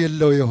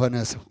እንደሌለው የሆነ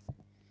ሰው፣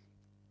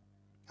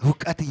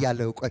 ዕውቀት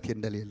እያለው ዕውቀት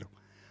እንደሌለው፣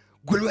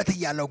 ጉልበት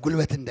እያለው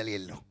ጉልበት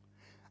እንደሌለው፣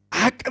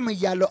 አቅም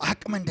እያለው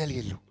አቅም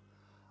እንደሌለው።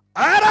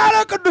 ኧረ አለ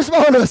ቅዱስ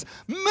ጳውሎስ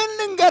ምን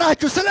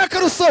ልንገራችሁ? ስለ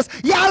ክርስቶስ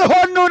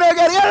ያልሆነው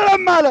ነገር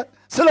የለም አለ።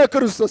 ስለ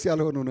ክርስቶስ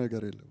ያልሆነው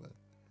ነገር የለም።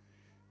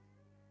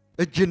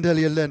 እጅ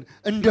እንደሌለን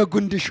እንደ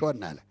ጉንድሽ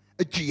ሆናል።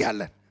 እጅ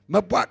እያለን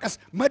መቧቀስ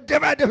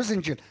መደባደብ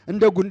ስንችል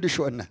እንደ ጉንድሽ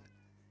ሆናል።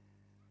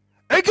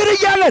 እግር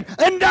እያለን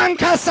እንደ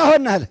አንካሳ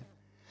ሆናል።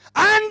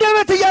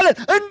 አንደበት እያለን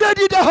እንደ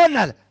ዲዳ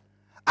ሆናል።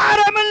 አረ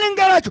ምን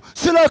ልንገራችሁ?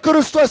 ስለ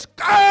ክርስቶስ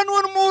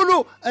ቀኑን ሙሉ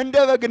እንደ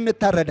በግ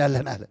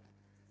እንታረዳለን አለ።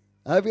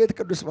 አቤት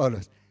ቅዱስ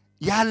ጳውሎስ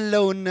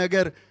ያለውን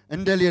ነገር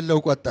እንደሌለው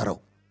ቆጠረው።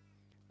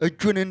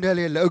 እጁን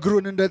እንደሌለ፣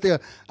 እግሩን እንደሌለ፣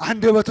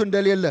 አንደበቱ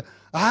እንደሌለ፣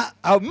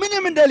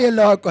 ምንም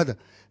እንደሌለው አቆጠ።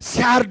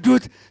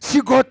 ሲያርዱት፣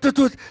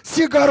 ሲጎትቱት፣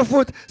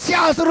 ሲገርፉት፣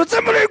 ሲያስሩት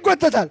ዝም ብሎ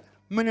ይጎተታል።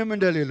 ምንም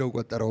እንደሌለው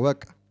ቆጠረው።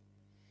 በቃ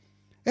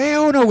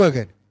ይሄው ነው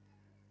ወገን።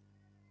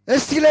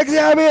 እስቲ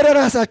ለእግዚአብሔር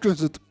ራሳችሁን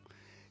ስጡ።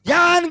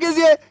 ያን ጊዜ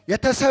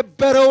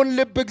የተሰበረውን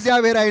ልብ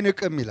እግዚአብሔር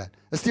አይንቅም ይላል።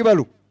 እስቲ በሉ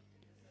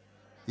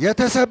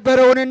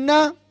የተሰበረውንና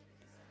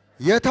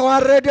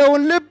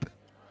የተዋረደውን ልብ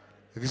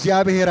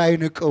እግዚአብሔር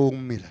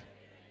አይንቀውም ይላል።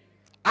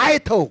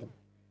 አይተውም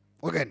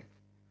ወገን።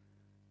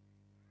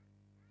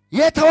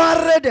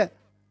 የተዋረደ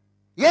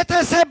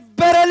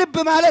የተሰበረ ልብ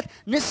ማለት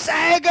ንስሐ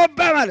የገባ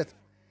ማለት ነው።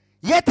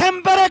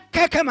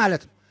 የተንበረከከ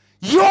ማለት ነው።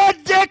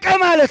 የወደቀ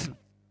ማለት ነው።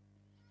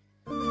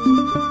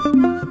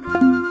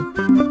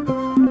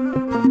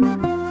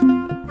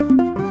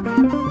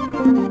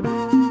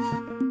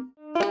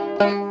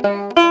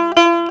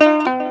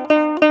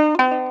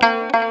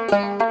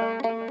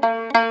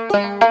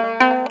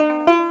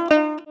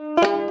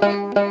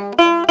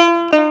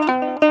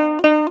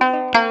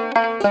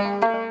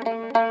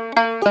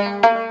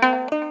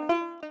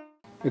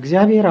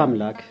 እግዚአብሔር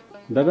አምላክ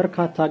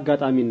በበርካታ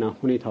አጋጣሚና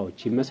ሁኔታዎች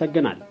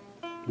ይመሰገናል።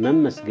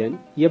 መመስገን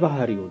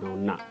የባህሪው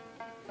ነውና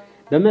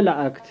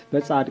በመላእክት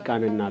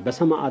በጻድቃንና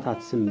በሰማዕታት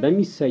ስም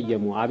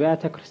በሚሰየሙ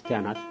አብያተ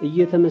ክርስቲያናት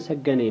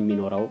እየተመሰገነ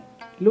የሚኖረው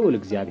ልዑል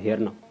እግዚአብሔር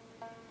ነው።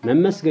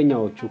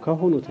 መመስገኛዎቹ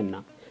ከሆኑትና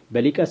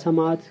በሊቀ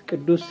ሰማዕት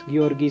ቅዱስ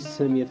ጊዮርጊስ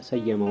ስም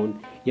የተሰየመውን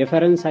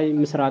የፈረንሳይ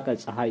ምስራቀ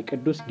ፀሐይ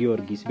ቅዱስ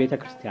ጊዮርጊስ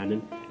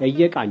ቤተክርስቲያንን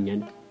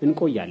እየቃኘን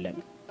እንቆያለን።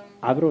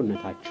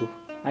 አብሮነታችሁ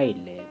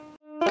አይለየን።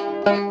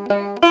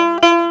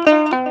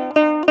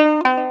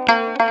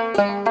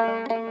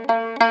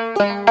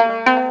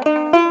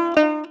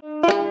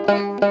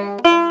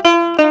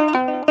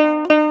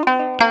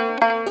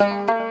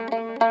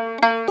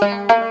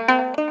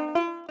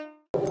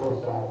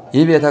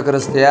 ይህ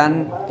ቤተክርስቲያን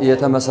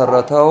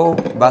የተመሰረተው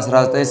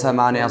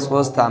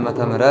በ1983 ዓመተ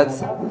ምህረት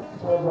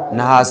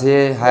ነሐሴ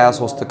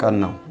 23 ቀን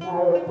ነው።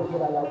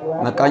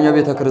 መቃኞ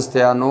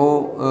ቤተክርስቲያኑ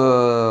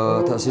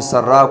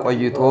ሲሰራ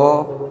ቆይቶ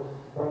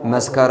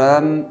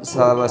መስከረም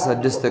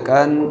 76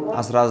 ቀን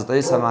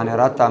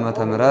 1984 ዓመተ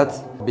ምህረት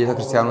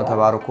ቤተክርስቲያኑ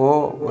ተባርኮ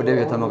ወደ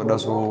ቤተ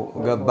መቅደሱ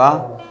ገባ።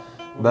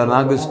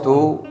 በማግስቱ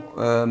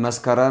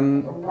መስከረም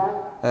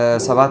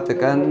 7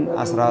 ቀን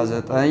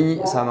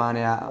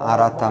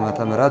 1984 ዓመተ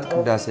ምህረት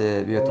ቅዳሴ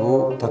ቤቱ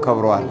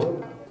ተከብሯል።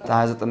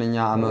 29ኛ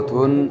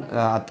ዓመቱን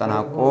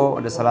አጠናቆ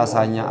ወደ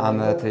 30ኛ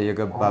ዓመት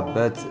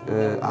የገባበት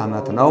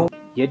ዓመት ነው።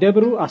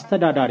 የደብሩ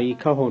አስተዳዳሪ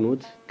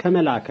ከሆኑት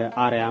ከመላከ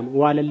አርያም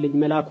ዋለልኝ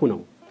መላኩ ነው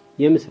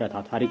የምስረታ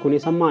ታሪኩን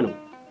የሰማ ነው።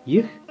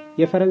 ይህ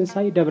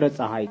የፈረንሳይ ደብረ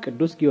ፀሐይ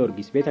ቅዱስ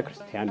ጊዮርጊስ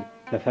ቤተክርስቲያን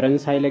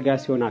በፈረንሳይ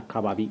ለጋሲዮን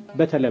አካባቢ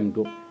በተለምዶ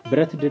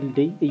ብረት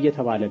ድልድይ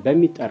እየተባለ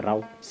በሚጠራው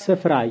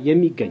ስፍራ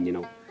የሚገኝ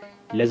ነው።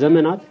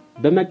 ለዘመናት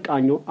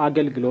በመቃኞ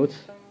አገልግሎት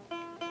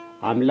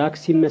አምላክ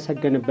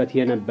ሲመሰገንበት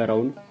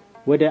የነበረውን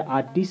ወደ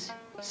አዲስ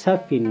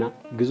ሰፊና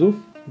ግዙፍ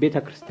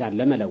ቤተክርስቲያን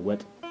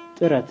ለመለወጥ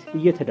ጥረት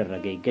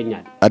እየተደረገ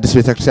ይገኛል። አዲስ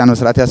ቤተክርስቲያን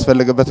መስራት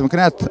ያስፈልገበት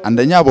ምክንያት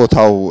አንደኛ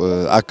ቦታው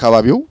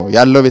አካባቢው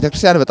ያለው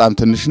ቤተክርስቲያን በጣም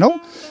ትንሽ ነው።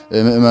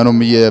 ምእመኑም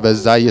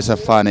እየበዛ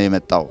እየሰፋ ነው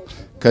የመጣው።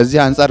 ከዚህ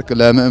አንፃር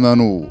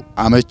ለምእመኑ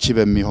አመቺ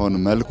በሚሆን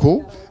መልኩ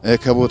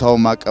ከቦታው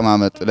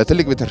ማቀማመጥ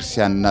ለትልቅ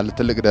ቤተክርስቲያንና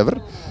ለትልቅ ደብር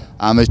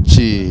አመቺ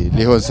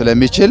ሊሆን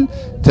ስለሚችል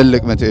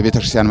ትልቅ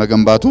ቤተክርስቲያን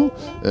መገንባቱ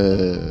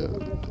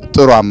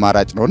ጥሩ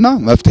አማራጭ ነውና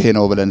መፍትሄ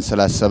ነው ብለን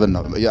ስላሰብን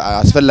ነው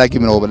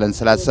አስፈላጊም ነው ብለን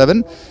ስላሰብን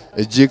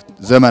እጅግ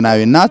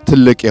ዘመናዊና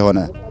ትልቅ የሆነ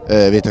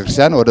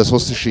ቤተክርስቲያን ወደ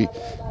 3000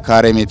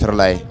 ካሬ ሜትር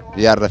ላይ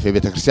ያረፈ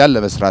ቤተክርስቲያን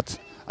ለመስራት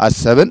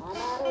አሰብን።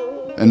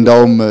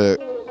 እንደውም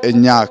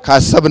እኛ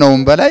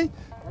ካሰብነውም በላይ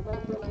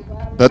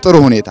በጥሩ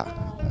ሁኔታ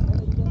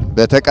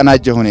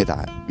በተቀናጀ ሁኔታ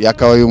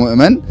የአካባቢው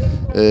ምእመን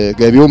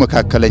ገቢው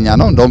መካከለኛ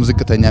ነው፣ እንደውም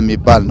ዝቅተኛ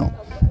የሚባል ነው።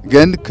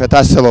 ግን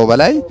ከታሰበው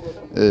በላይ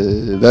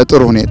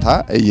በጥሩ ሁኔታ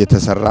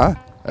እየተሰራ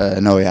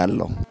ነው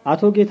ያለው።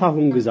 አቶ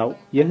ጌታሁን ግዛው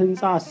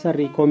የህንጻ አሰሪ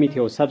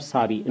ኮሚቴው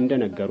ሰብሳቢ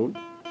እንደነገሩን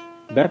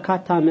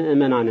በርካታ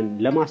ምእመናንን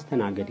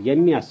ለማስተናገድ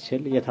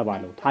የሚያስችል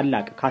የተባለው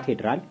ታላቅ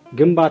ካቴድራል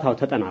ግንባታው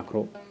ተጠናክሮ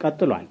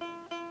ቀጥሏል።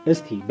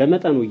 እስቲ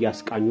በመጠኑ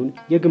ያስቃኙን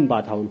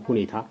የግንባታውን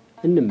ሁኔታ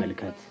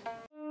እንመልከት።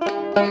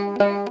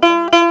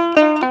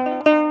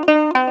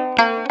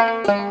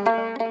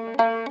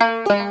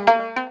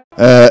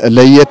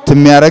 ለየት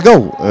የሚያደርገው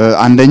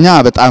አንደኛ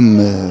በጣም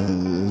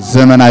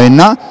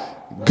ዘመናዊና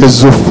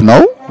ግዙፍ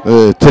ነው።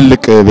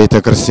 ትልቅ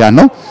ቤተክርስቲያን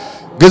ነው።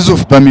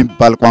 ግዙፍ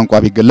በሚባል ቋንቋ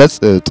ቢገለጽ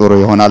ጥሩ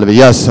ይሆናል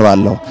ብዬ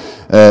አስባለሁ።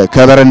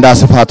 ከበረንዳ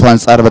ስፋቱ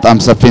አንፃር በጣም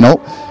ሰፊ ነው።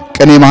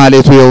 ቅኔ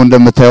ማህሌቱ ይው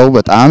እንደምታየው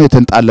በጣም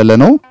የተንጣለለ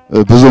ነው።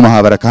 ብዙ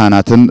ማህበረ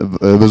ካህናትን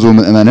ብዙ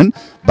ምእመንን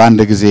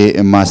በአንድ ጊዜ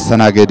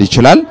ማስተናገድ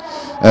ይችላል።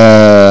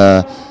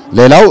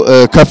 ሌላው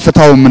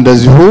ከፍታውም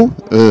እንደዚሁ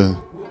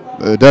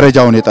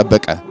ደረጃውን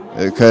የጠበቀ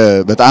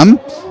በጣም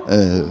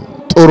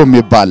ጥሩ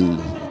የሚባል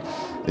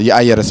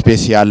የአየር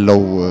ስፔስ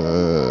ያለው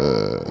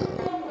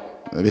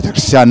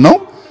ቤተክርስቲያን ነው።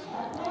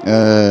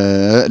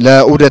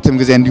 ለኡደትም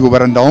ጊዜ እንዲሁ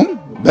በረንዳውም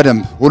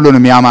በደንብ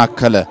ሁሉንም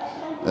ያማከለ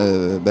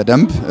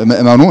በደንብ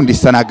ምእመኑ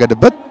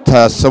እንዲስተናገድበት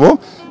ታስቦ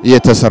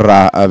የተሰራ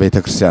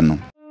ቤተክርስቲያን ነው።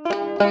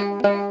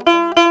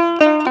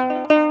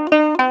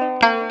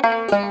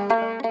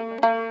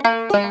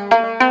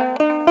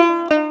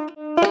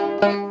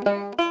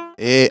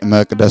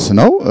 መቅደስ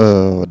ነው።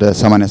 ወደ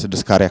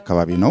 86 ካሬ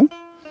አካባቢ ነው።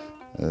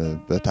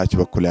 በታች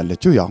በኩል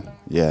ያለችው ያው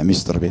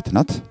የሚስጥር ቤት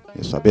ናት።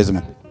 የሷ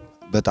ቤዝመንት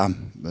በጣም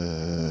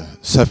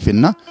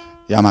ሰፊና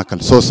ያማከል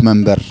 3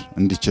 መንበር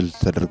እንዲችል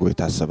ተደርጎ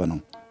የታሰበ ነው።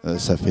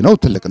 ሰፊ ነው፣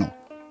 ትልቅ ነው።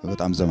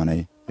 በጣም ዘመናዊ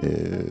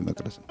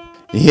መቅደስ ነው።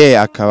 ይሄ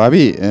አካባቢ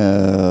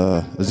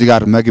እዚህ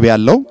ጋር መግቢያ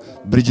ያለው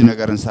ብሪጅ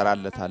ነገር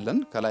እንሰራለታለን።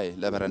 ከላይ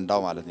ለበረንዳው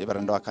ማለት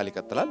የበረንዳው አካል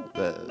ይቀጥላል።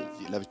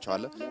 በዚህ ለብቻው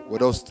አለ።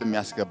 ወደ ውስጥ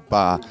የሚያስገባ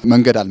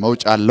መንገድ አለ፣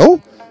 መውጫ አለው።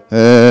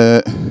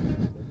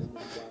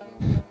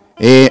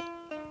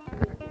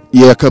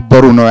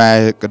 የከበሩ ነው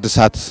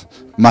ቅዱሳት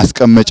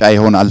ማስቀመጫ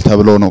ይሆናል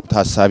ተብሎ ነው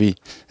ታሳቢ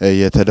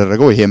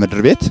የተደረገው። ይሄ ምድር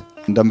ቤት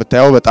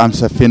እንደምታየው በጣም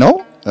ሰፊ ነው።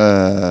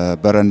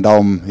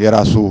 በረንዳውም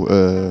የራሱ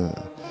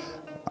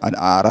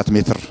 4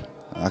 ሜትር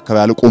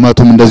አካባቢ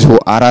ቁመቱም እንደዚሁ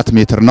 4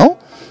 ሜትር ነው።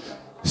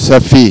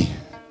 ሰፊ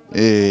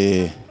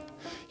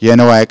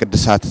የነዋየ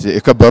ቅዱሳት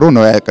የከበሩ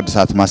ነዋየ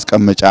ቅዱሳት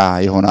ማስቀመጫ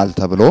ይሆናል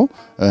ተብሎ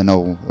ነው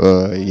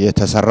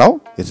የተሰራው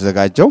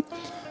የተዘጋጀው።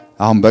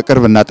 አሁን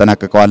በቅርብ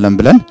እናጠናቀቀዋለን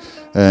ብለን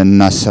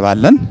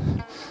እናስባለን።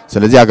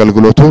 ስለዚህ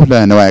አገልግሎቱ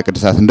ለነዋየ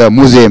ቅዱሳት እንደ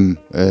ሙዚየም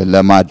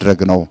ለማድረግ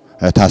ነው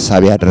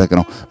ታሳቢ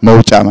ያደረግነው።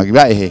 መውጫ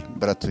መግቢያ ይሄ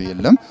ብረቱ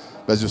የለም፣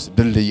 በዚህ ውስጥ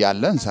ድልድይ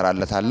አለ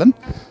እንሰራለታለን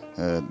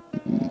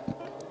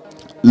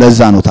ለዛ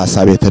ነው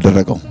ታሳቢ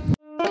የተደረገው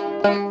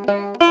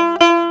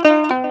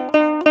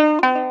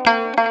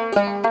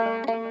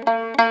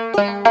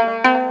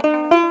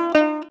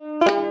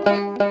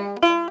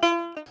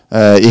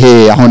ይሄ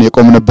አሁን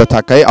የቆምንበት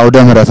አካይ አውደ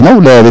ምህረት ነው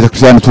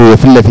ለቤተክርስቲያኒቱ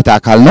የፊት ለፊት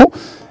አካል ነው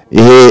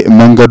ይሄ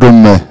መንገዱም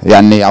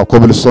ያኔ ያው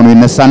ኮብልስቶኑ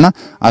ይነሳና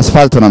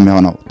አስፋልት ነው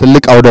የሚሆነው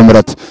ትልቅ አውደ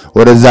ምህረት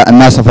ወደዛ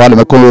እናሰፋል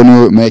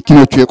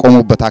መኪኖቹ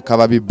የቆሙበት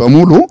አካባቢ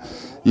በሙሉ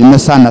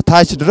ይነሳና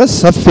ታች ድረስ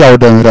ሰፊ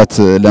አውደ ምህረት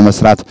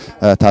ለመስራት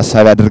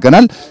ታሳቢ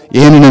አድርገናል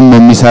ይሄንንም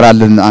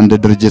የሚሰራልን አንድ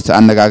ድርጅት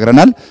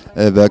አነጋግረናል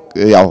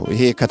ያው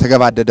ይሄ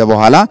ከተገባደደ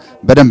በኋላ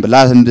በደንብ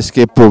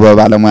ላንድስኬፕ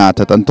በባለሙያ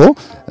ተጠንቶ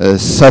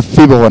ሰፊ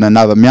በሆነና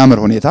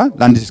በሚያምር ሁኔታ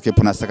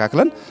ላንድስኬፑን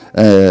አስተካክለን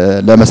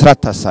ለመስራት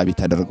ታሳቢ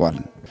ተደርጓል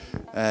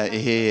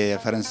ይሄ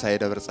የፈረንሳይ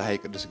ደብረ ፀሐይ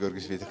ቅዱስ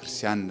ጊዮርጊስ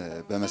ቤተክርስቲያን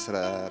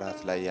በመስራት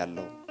ላይ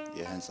ያለው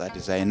የህንጻ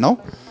ዲዛይን ነው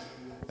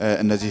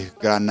እነዚህ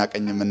ግራና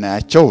ቀኝ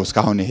የምናያቸው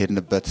እስካሁን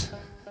የሄድንበት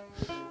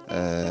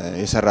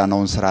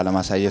የሰራነውን ስራ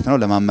ለማሳየት ነው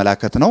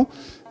ለማመላከት ነው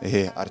ይሄ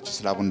አርች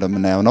ስላቡ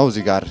እንደምናየው ነው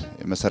እዚህ ጋር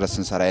መሰረት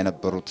ስንሰራ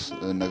የነበሩት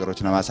ነገሮች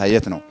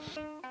ለማሳየት ነው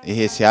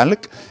ይሄ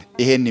ሲያልቅ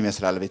ይሄን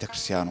ይመስላል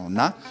ቤተክርስቲያኑና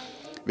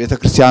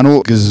ቤተክርስቲያኑ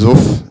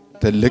ግዙፍ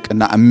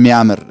ትልቅና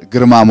የሚያምር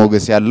ግርማ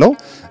ሞገስ ያለው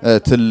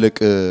ትልቅ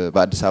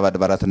በአዲስ አበባ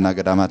አድባራትና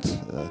ገዳማት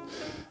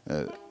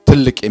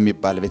ትልቅ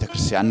የሚባል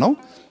ቤተክርስቲያን ነው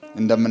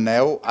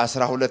እንደምናየው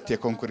 12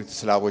 የኮንክሪት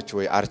ስላቦች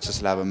ወይ አርች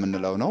ስላብ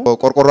የምንለው ነው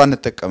ቆርቆሮ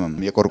አንተቀምም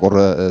የቆርቆሮ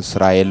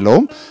ስራ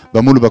የለውም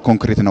በሙሉ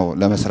በኮንክሪት ነው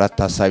ለመስራት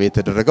ታሳቢ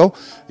የተደረገው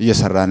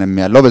እየሰራንም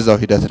ያለው በዛው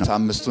ሂደት ነው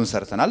 5ቱን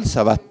ሰርተናል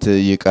 7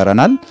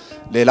 ይቀረናል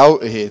ሌላው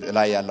ይሄ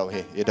ላይ ያለው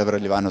ይሄ የደብረ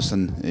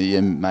ሊባኖስን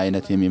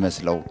አይነት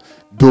የሚመስለው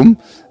ዱም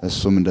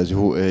እሱም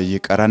እንደዚሁ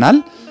ይቀረናል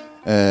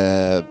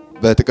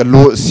በጥቅሉ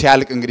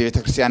ሲያልቅ እንግዲህ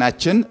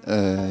ቤተክርስቲያናችን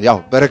ያው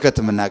በረከት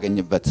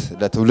የምናገኝበት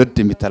ለትውልድ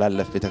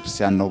የሚተላለፍ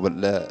ቤተክርስቲያን ነው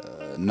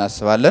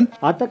እናስባለን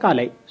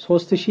አጠቃላይ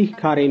 3000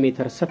 ካሬ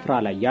ሜትር ስፍራ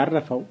ላይ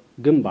ያረፈው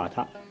ግንባታ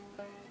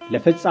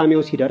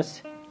ለፍጻሜው ሲደርስ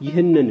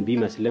ይህንን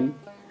ቢመስልም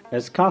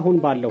እስካሁን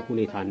ባለው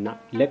ሁኔታና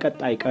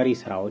ለቀጣይ ቀሪ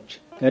ስራዎች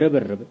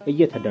ርብርብ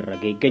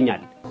እየተደረገ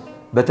ይገኛል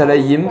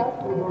በተለይም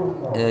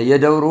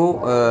የደብሩ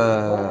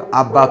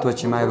አባቶች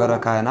ማይበረ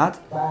ካህናት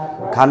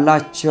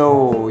ካላቸው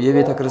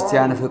የቤተ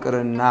ክርስቲያን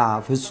ፍቅርና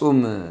ፍጹም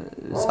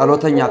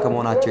ጸሎተኛ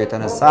ከመሆናቸው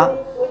የተነሳ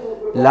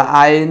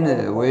ለአይን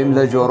ወይም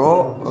ለጆሮ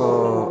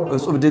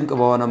እጹብ ድንቅ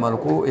በሆነ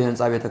መልኩ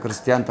የህንጻ ቤተ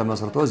ክርስቲያን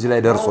ተመስርቶ እዚህ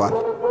ላይ ደርሷል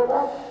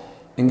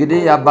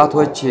እንግዲህ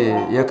አባቶች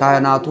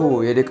የካህናቱ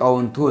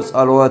የሊቃውንቱ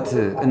ጸሎት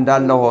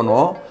እንዳለ ሆኖ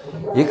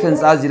ይህ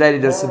ህንጻ እዚህ ላይ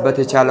ሊደርስበት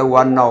የቻለው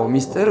ዋናው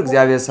ሚስጥር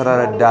እግዚአብሔር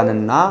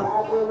ስለረዳንና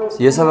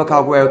የሰበካ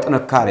ጉባኤው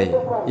ጥንካሬ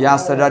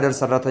የአስተዳደር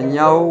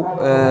ሰራተኛው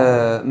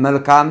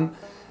መልካም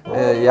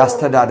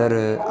ያስተዳደር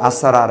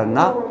አሰራርና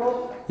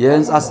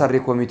የህንጻ ሰሪ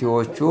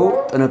ኮሚቴዎቹ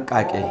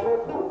ጥንቃቄ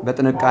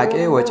በጥንቃቄ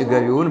ወጪ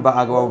ገቢውን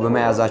በአግባቡ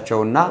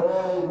በመያዛቸውና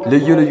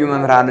ልዩ ልዩ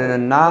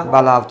መምህራንንና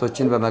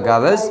ባለሀብቶችን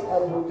በመጋበዝ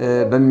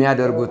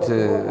በሚያደርጉት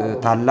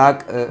ታላቅ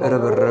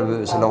ርብርብ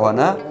ስለሆነ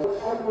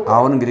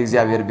አሁን እንግዲህ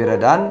እግዚአብሔር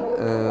ቢረዳን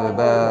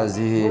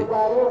በዚህ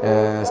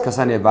እስከ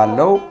ሰኔ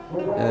ባለው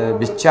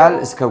ቢቻል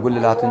እስከ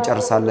ጉልላቱን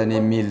ጨርሳለን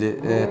የሚል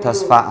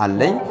ተስፋ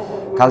አለኝ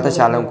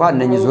ካልተቻለ እንኳን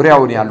እነኚህ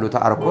ዙሪያውን ያሉት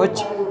አርኮች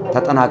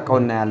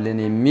ተጠናቀውና ያለን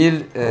የሚል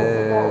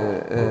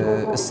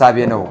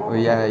እሳቤ ነው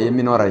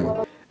የሚኖረኝ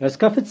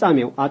እስከ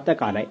ፍጻሜው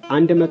አጠቃላይ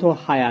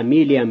 120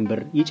 ሚሊዮን ብር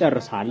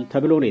ይጨርሳል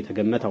ተብሎ ነው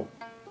የተገመተው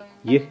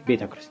ይህ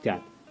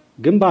ቤተክርስቲያን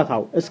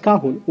ግንባታው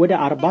እስካሁን ወደ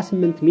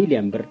 48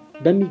 ሚሊዮን ብር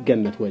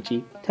በሚገመት ወጪ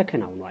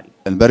ተከናውኗል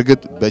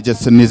በርግጥ በጀት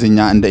ስንይዝኛ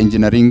እንደ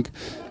ኢንጂነሪንግ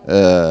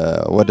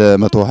ወደ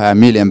 120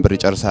 ሚሊዮን ብር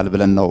ይጨርሳል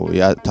ብለን ነው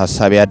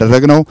ታሳቢ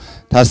ያደረግነው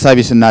ታሳቢ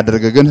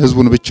ስናደርግ ግን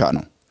ህዝቡን ብቻ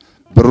ነው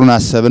ብሩን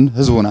አሰብን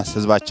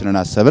ህዝባችንን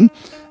አሰብን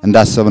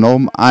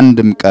እንዳሰብነውም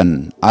አንድም ቀን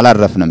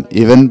አላረፍንም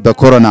ኢቭን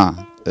በኮሮና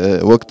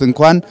ወቅት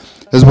እንኳን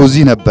ህዝቡ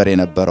እዚህ ነበር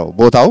የነበረው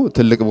ቦታው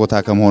ትልቅ ቦታ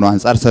ከመሆኑ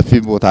አንፃር ሰፊ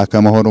ቦታ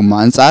ከመሆኑ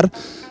አንፃር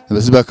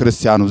ህዝበ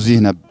ክርስቲያኑ እዚህ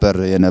ነበር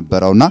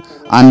የነበረውና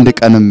አንድ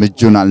ቀንም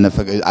እጁን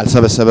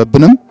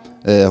አልሰበሰበብንም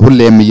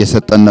ሁሌም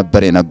እየሰጠን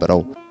ነበር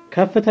የነበረው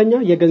ከፍተኛ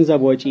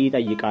የገንዘብ ወጪ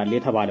ይጠይቃል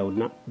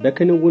የተባለውና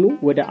በክንውኑ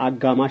ወደ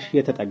አጋማሽ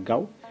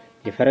የተጠጋው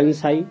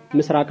የፈረንሳይ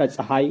ምስራቀ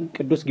ፀሐይ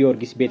ቅዱስ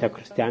ጊዮርጊስ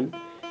ቤተክርስቲያን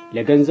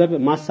ለገንዘብ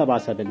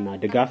ማሰባሰብና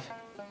ድጋፍ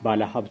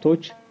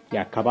ባለሀብቶች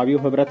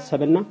የአካባቢው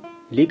ህብረተሰብና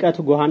ሊቀት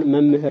ጎሃን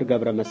መምህር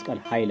ገብረ መስቀል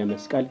ኃይለ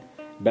መስቀል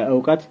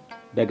በእውቀት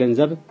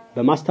በገንዘብ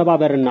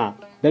በማስተባበርና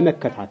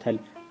በመከታተል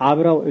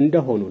አብረው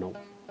እንደሆኑ ነው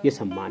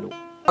የሰማነው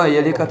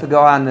የሊቀት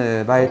ጎሃን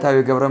ባይታዊ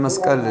ገብረ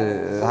መስቀል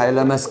ኃይለ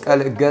መስቀል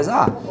እገዛ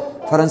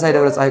ፈረንሳይ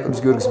ደብረ ፀሐይ ቅዱስ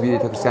ጊዮርጊስ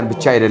ቤተክርስቲያን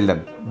ብቻ አይደለም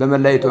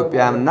በመላ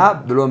ኢትዮጵያና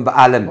ብሎም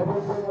በዓለም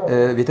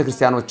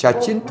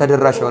ቤተክርስቲያኖቻችን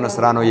ተደራሽ የሆነ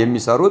ስራ ነው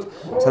የሚሰሩት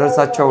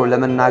ስለርሳቸው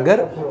ለመናገር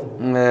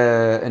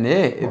እኔ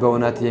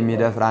በእውነት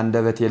የሚደፍር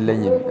አንደበት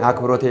የለኝም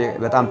አክብሮቴ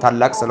በጣም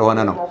ታላቅ ስለሆነ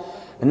ነው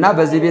እና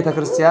በዚህ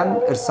ቤተክርስቲያን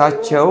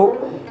እርሳቸው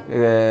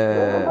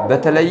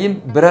በተለይም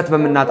ብረት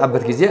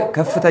በመናጣበት ጊዜ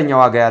ከፍተኛ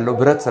ዋጋ ያለው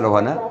ብረት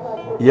ስለሆነ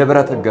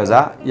የብረት እገዛ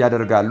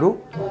ያደርጋሉ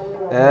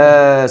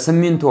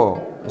ሲሚንቶ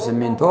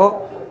ሲሚንቶ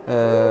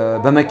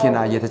በመኪና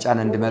እየተጫነ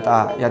እንዲመጣ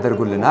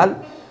ያደርጉልናል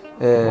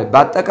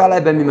በአጠቃላይ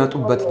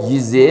በሚመጡበት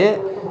ጊዜ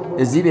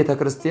እዚህ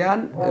ቤተክርስቲያን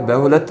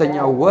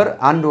በሁለተኛው ወር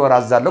አንድ ወር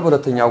አዛለው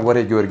በሁለተኛው ወር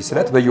የጊዮርጊስ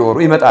ዕለት በየወሩ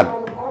ይመጣሉ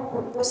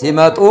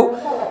ሲመጡ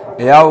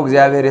ያው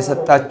እግዚአብሔር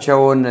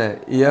የሰጣቸውን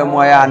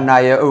የሞያና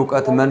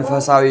የእውቀት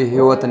መንፈሳዊ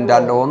ህይወት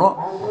እንዳለ ሆኖ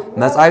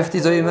መጻሕፍት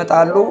ይዘው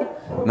ይመጣሉ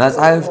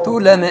መጻሕፍቱ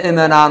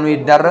ለምእመናኑ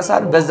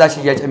ይዳረሳል በዛ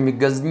ሽያጭ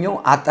የሚገዝኘው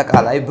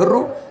አጠቃላይ ብሩ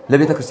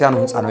ለቤተክርስቲያኑ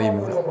ህንጻ ነው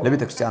የሚውለው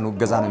ለቤተክርስቲያኑ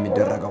ገዛ ነው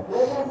የሚደረገው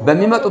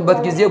በሚመጡበት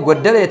ጊዜ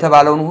ጎደለ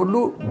የተባለውን ሁሉ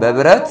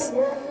በብረት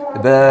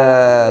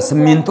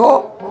በሲሚንቶ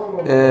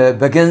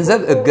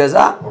በገንዘብ እገዛ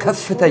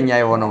ከፍተኛ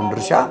የሆነውን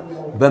ድርሻ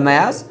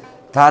በመያዝ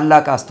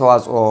ታላቅ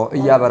አስተዋጽኦ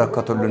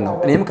እያበረከቱልን ነው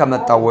እኔም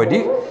ከመጣው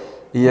ወዲህ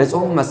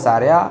የጽሁፍ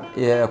መሳሪያ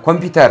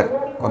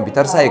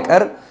የኮምፒውተር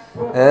ሳይቀር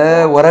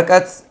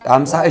ወረቀት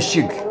 50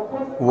 እሽግ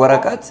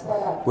ወረቀት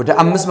ወደ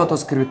 500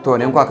 ስክሪፕቶ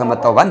ነው እንኳን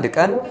ከመጣው ባንድ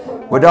ቀን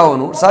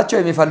ወዳውኑ እርሳቸው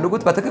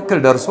የሚፈልጉት በትክክል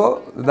ደርሶ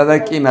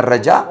በበቂ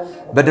መረጃ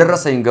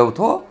በደረሰኝ ገብቶ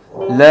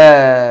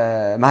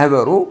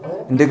ለማህበሩ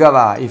እንዲገባ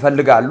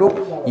ይፈልጋሉ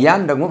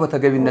ያን ደግሞ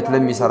በተገቢነት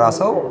ለሚሰራ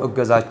ሰው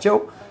እገዛቸው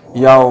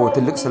ያው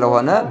ትልቅ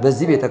ስለሆነ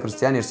በዚህ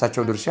ቤተክርስቲያን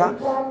የእርሳቸው ድርሻ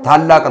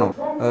ታላቅ ነው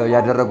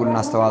ያደረጉልን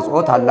አስተዋጽኦ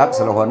ታላቅ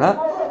ስለሆነ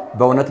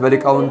በእውነት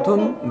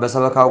በሊቃውንቱም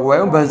በሰበካ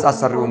ጉባኤውም በህንጻ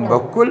ሰሪውም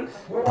በኩል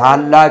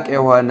ታላቅ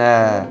የሆነ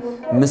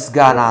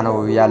ምስጋና ነው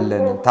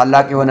ያለን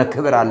ታላቅ የሆነ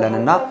ክብር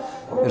አለንና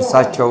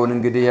እርሳቸውን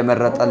እንግዲህ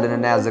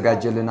የመረጠልንና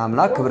ያዘጋጀልን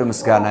አምላክ ክብር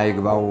ምስጋና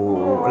ይግባው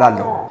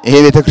እላለሁ ይሄ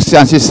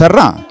ቤተክርስቲያን ሲሰራ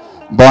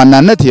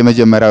በዋናነት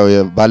የመጀመሪያው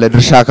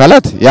ባለድርሻ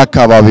አካላት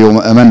የአካባቢው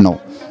ምእመን ነው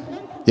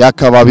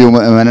የአካባቢው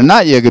ምእመንና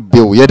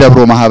የግቢው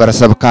የደብሮ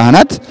ማህበረሰብ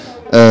ካህናት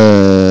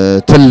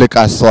ትልቅ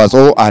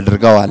አስተዋጽኦ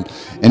አድርገዋል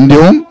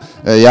እንዲሁም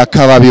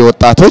የአካባቢ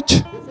ወጣቶች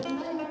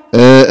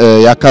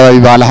የአካባቢ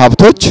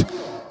ባለሀብቶች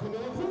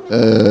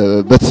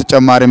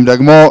በተጨማሪም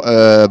ደግሞ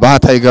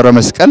ባህታዊ ገብረ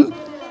መስቀል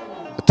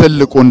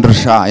ትልቁን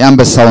ድርሻ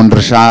ያንበሳውን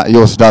ድርሻ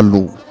ይወስዳሉ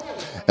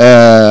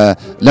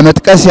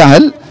ለመጥቀስ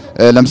ያህል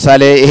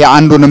ለምሳሌ ይሄ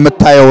አንዱን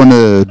የምታየውን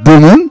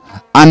ዱሙን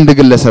አንድ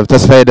ግለሰብ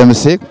ተስፋዬ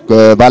ደምሴ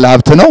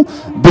ባለሀብት ነው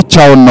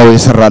ብቻውን ነው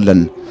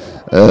ይሰራልን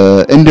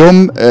እንዲሁም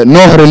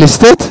ኖህ ሪል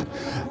ስቴት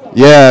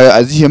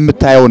የዚህ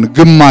የምታየውን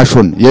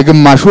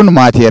የግማሹን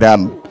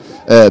ማቴሪያል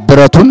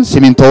ብረቱን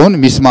ሲሚንቶውን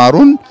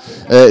ሚስማሩን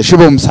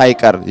ሽቦም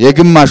ሳይቀር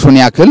የግማሹን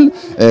ያክል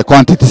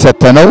ኳንቲቲ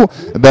ሰተነው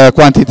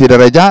በኳንቲቲ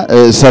ደረጃ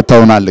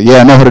ሰተውናል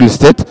የኖህ ሪል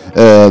ስቴት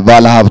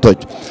ባለሀብቶች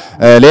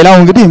ሌላው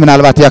እንግዲህ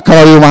ምናልባት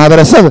የአካባቢው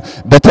ማህበረሰብ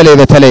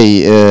በተለይ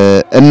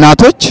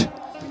እናቶች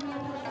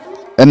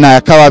እና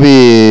የአካባቢ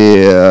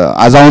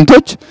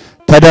አዛውንቶች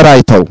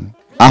ተደራይተው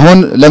አሁን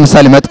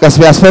ለምሳሌ መጥቀስ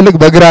ቢያስፈልግ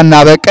በግራና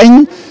በቀኝ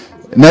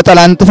ነጠላ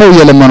አንጥፈው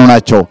እየለመኑ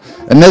ናቸው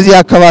እነዚህ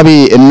አካባቢ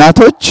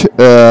እናቶች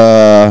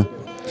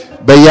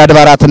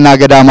በየአድባራትና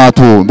ገዳማቱ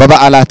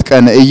በበዓላት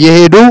ቀን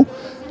እየሄዱ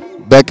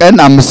በቀን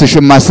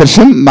 5000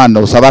 10,000 ማን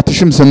ነው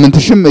 7,000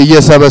 8,000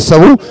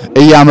 እየሰበሰቡ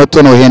እያመጡ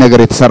ነው ይሄ ነገር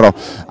የተሰራው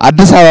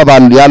አዲስ አበባ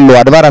ያሉ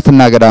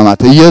አድባራትና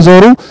ገዳማት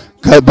እየዞሩ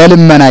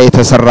በልመና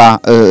የተሰራ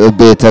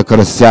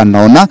ቤተክርስቲያን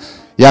ነውና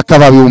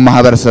የአካባቢው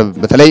ማህበረሰብ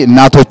በተለይ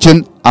እናቶችን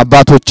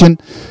አባቶችን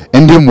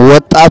እንዲሁም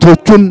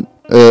ወጣቶችን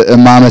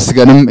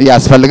ማመስገንም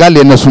ያስፈልጋል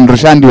የነሱን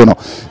ድርሻ እንዲሁ ነው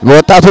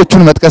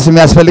ወጣቶቹን መጥቀስ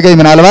የሚያስፈልገኝ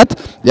ምናልባት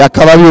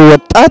የአካባቢው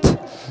ወጣት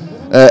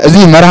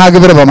እዚህ መርሃ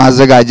ግብር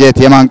በማዘጋጀት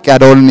የማንቂያ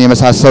ደወልን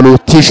የመሳሰሉ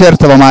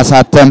ቲሸርት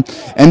በማሳተም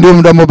እንዲሁም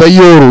ደግሞ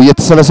በየወሩ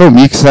የተሰበሰቡ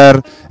ሚክሰር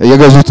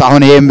የገዙት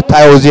አሁን ይሄ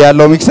የምታየው እዚህ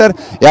ያለው ሚክሰር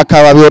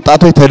የአካባቢው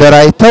ወጣቶች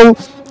ተደራጅተው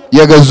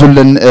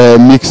የገዙልን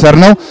ሚክሰር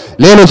ነው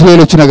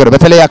ሌሎች ነገር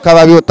በተለይ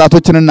አካባቢ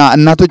ወጣቶችንና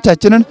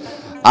እናቶቻችንን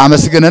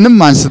አመስግነንም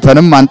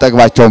አንስተንም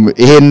አንጠግባቸውም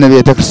ይሄን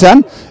ቤተክርስቲያን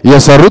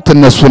የሰሩት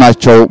እነሱ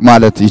ናቸው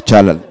ማለት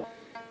ይቻላል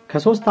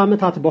ከ3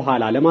 ዓመታት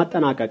በኋላ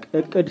ለማጠናቀቅ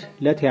እቅድ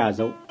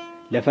ለተያዘው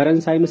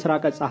ለፈረንሳይ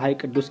ምስራቅ ፀሐይ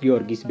ቅዱስ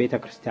ጊዮርጊስ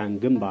ቤተክርስቲያን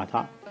ግንባታ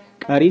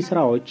ቀሪ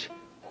ስራዎች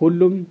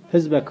ሁሉም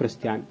ህዝበ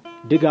ክርስቲያን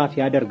ድጋፍ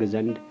ያደርግ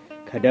ዘንድ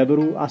ከደብሩ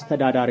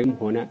አስተዳዳሪም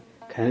ሆነ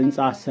ከህንጻ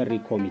አሰሪ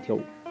ኮሚቴው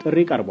ጥሪ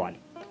ቀርቧል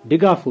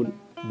ድጋፉን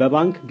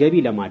በባንክ ገቢ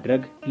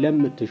ለማድረግ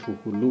ለምትሹ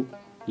ሁሉ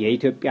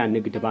የኢትዮጵያ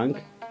ንግድ ባንክ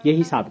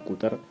የሂሳብ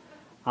ቁጥር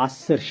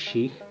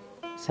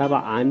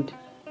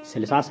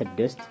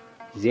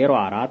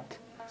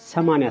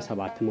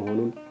 10,071,66,04,87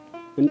 መሆኑን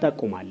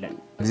እንጠቁማለን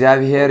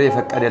እግዚአብሔር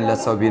የፈቀደለት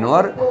ሰው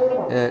ቢኖር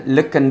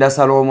ልክ እንደ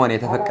ሰሎሞን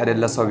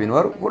የተፈቀደለት ሰው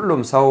ቢኖር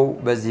ሁሉም ሰው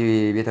በዚህ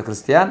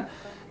ቤተክርስቲያን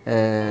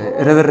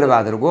ርብርብ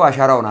አድርጎ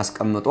አሻራውን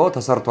አስቀምጦ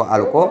ተሰርቶ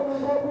አልቆ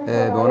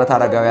በእውነት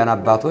አረጋውያን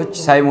አባቶች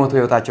ሳይሞቱ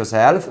ህይወታቸው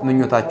ሳያልፍ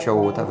ምኞታቸው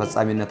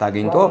ተፈጻሚነት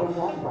አግኝቶ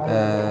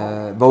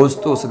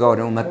በውስጡ ስጋው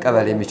ደግሞ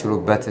መቀበል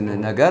የሚችሉበትን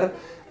ነገር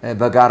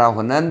በጋራ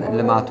ሆነን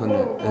ልማቱን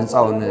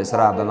ህንጻውን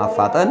ስራ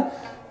በማፋጠን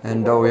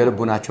እንደው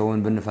የልቡናቸውን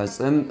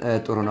ብንፈጽም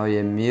ጥሩ ነው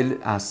የሚል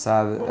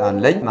ሐሳብ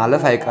አለኝ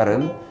ማለፍ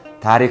አይቀርም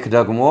ታሪክ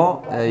ደግሞ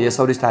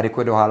የሰው ልጅ ታሪክ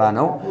ወደ ኋላ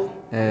ነው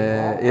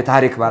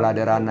የታሪክ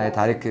ባላደራና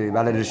የታሪክ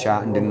ባለድርሻ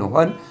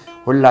እንድንሆን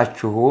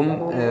ሁላችሁም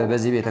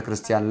በዚህ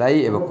ቤተክርስቲያን ላይ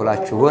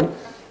የበኩላችሁን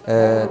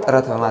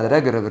ጥረት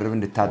በማድረግ ርብርብ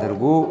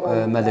እንድታደርጉ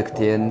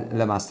መልእክቴን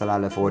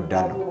ለማስተላለፍ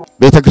እወዳለሁ።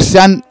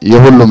 ቤተክርስቲያን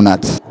የሁሉም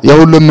ናት።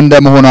 የሁሉም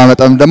እንደመሆኗ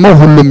መጠን ደግሞ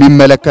ሁሉም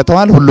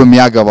ይመለከተዋል፣ ሁሉም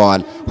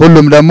ያገባዋል፣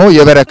 ሁሉም ደግሞ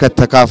የበረከት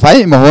ተካፋይ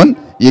መሆን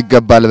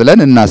ይገባል ብለን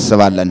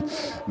እናስባለን።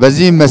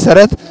 በዚህ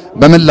መሰረት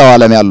በመላው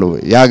ዓለም ያሉ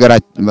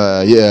የሀገራችን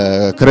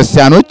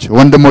ክርስቲያኖች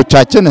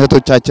ወንድሞቻችን፣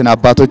 እህቶቻችን፣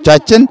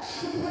 አባቶቻችን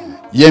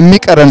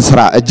የሚቀረን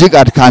ስራ እጅግ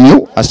አድካሚው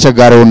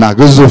አስቸጋሪውና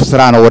ግዙፍ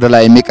ስራ ነው ወደ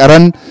ላይ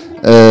የሚቀረን።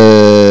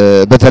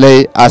 በተለይ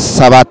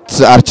 7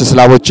 አርች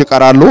ስላቦች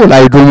ይቀራሉ፣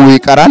 ላይ ዱሙ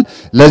ይቀራል።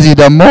 ለዚህ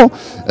ደግሞ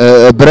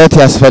ብረት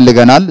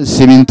ያስፈልገናል፣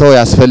 ሲሚንቶ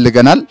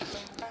ያስፈልገናል፣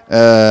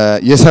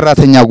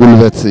 የሰራተኛ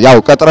ጉልበት ያው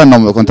ቀጥረን ነው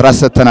ኮንትራት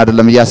ሰጥተን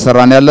አይደለም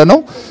እያሰራን ያለ ነው፣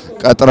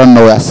 ቀጥረን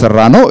ነው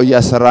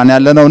እያሰራን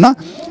ያለ ነውና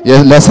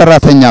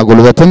ለሰራተኛ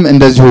ጉልበትም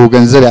እንደዚሁ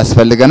ገንዘብ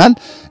ያስፈልገናል።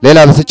 ሌላ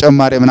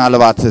በተጨማሪ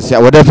ምናልባት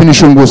ወደ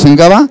ፊኒሺንጉ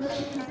ስንገባ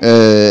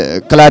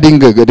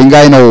ክላዲንግ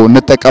ድንጋይ ነው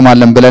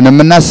እንጠቀማለን ብለን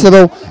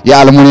የምናስበው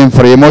የአልሙኒየም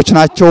ፍሬሞች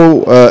ናቸው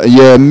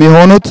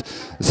የሚሆኑት።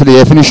 ስለዚህ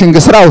የፊኒሺንግ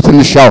ስራው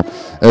ትንሽ ያው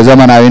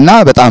ዘመናዊና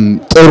በጣም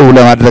ጥሩ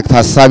ለማድረግ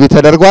ታሳቢ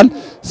ተደርጓል።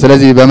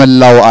 ስለዚህ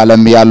በመላው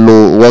ዓለም ያሉ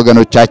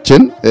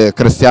ወገኖቻችን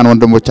ክርስቲያን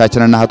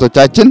ወንድሞቻችንና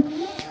እህቶቻችን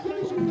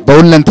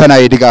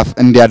በሁለንተናዊ ድጋፍ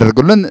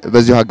እንዲያደርጉልን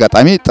በዚሁ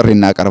አጋጣሚ ጥሪ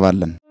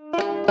እናቀርባለን።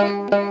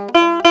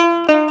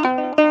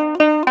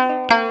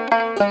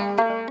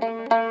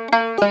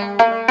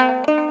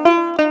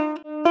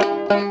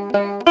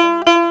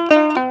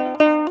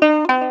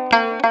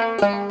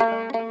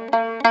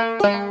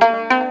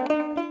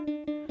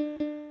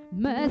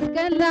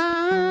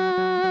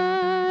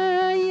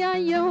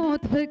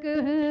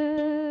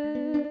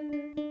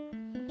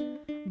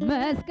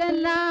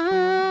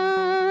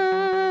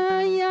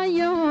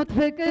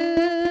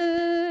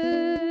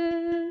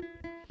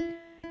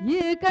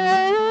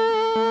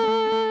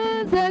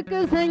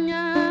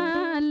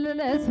 ይቀሰቅሰኛል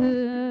ለስሙ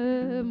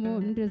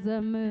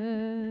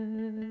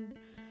እንድዘምር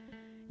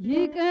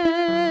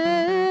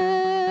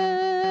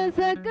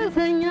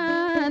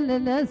ይቀሰቅሰኛል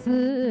ለስሙ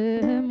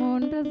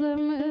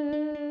እንድዘምር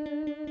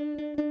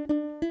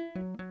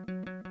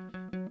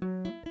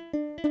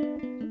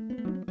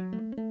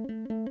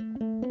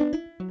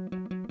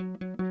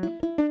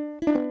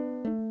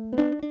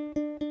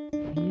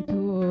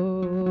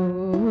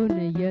ፊቱን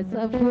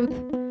እየጸፉት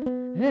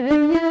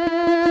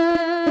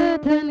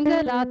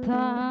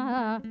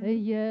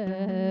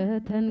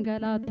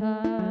እየተንገላታ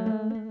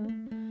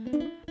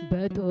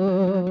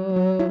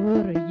በጦር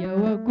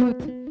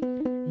እየወጉት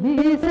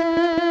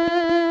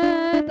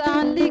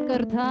ይሰጣል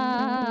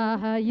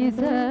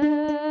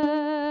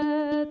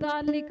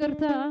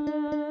ይቅርታ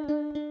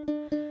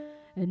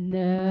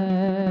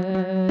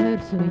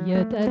እነርሱ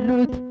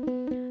እየጠሉት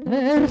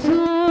እርሱ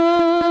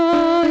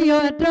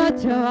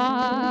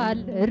ይወዳቸዋል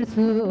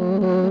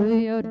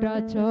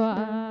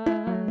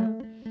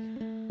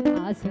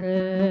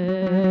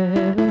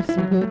አስረው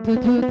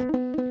ሲጎትቱት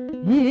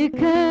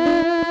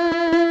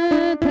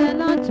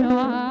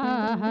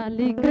ይከተላቸዋል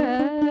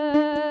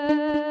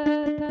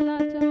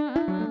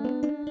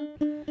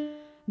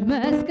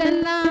መስቀል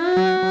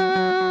ላይ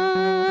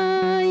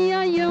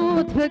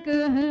ያየሁት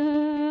ፍቅር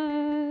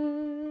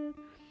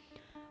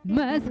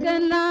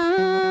መስቀል ላይ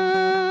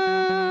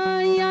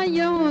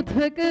ያየሁት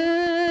ፍቅር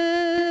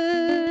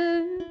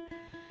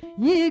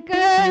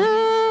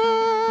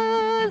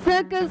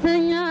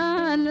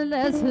ይቀሰቅሰኛል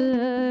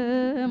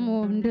ለስሙ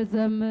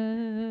እንድዘምር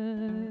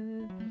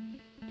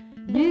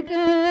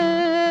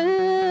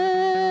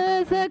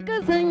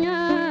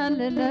ይቀሰቅሰኛል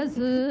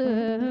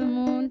ለስሙ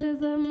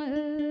እንድዘምር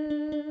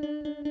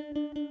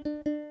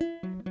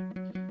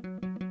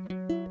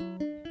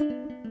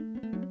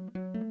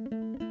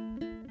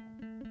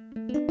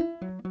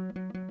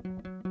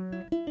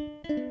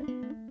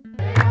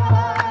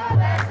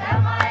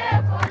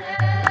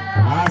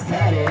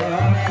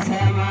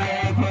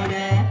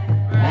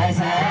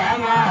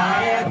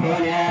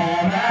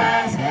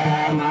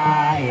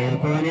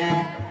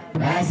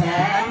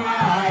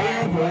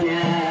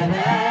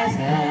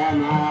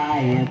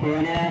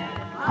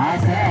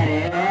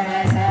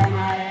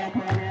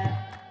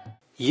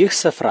ይህ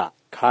ስፍራ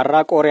ካራ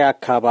ቆሬ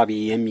አካባቢ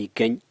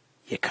የሚገኝ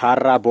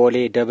የካራ ቦሌ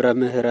ደብረ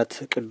ምህረት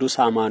ቅዱስ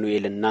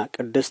አማኑኤልና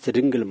ቅድስት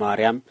ድንግል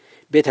ማርያም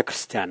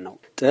ቤተክርስቲያን ነው።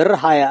 ጥር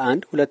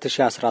 21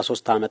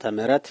 2013 ዓመተ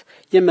ምህረት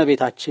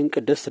የእመቤታችን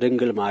ቅድስት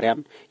ድንግል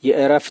ማርያም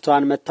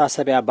የዕረፍቷን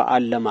መታሰቢያ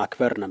በዓል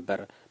ለማክበር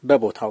ነበር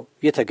በቦታው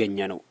የተገኘ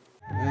ነው።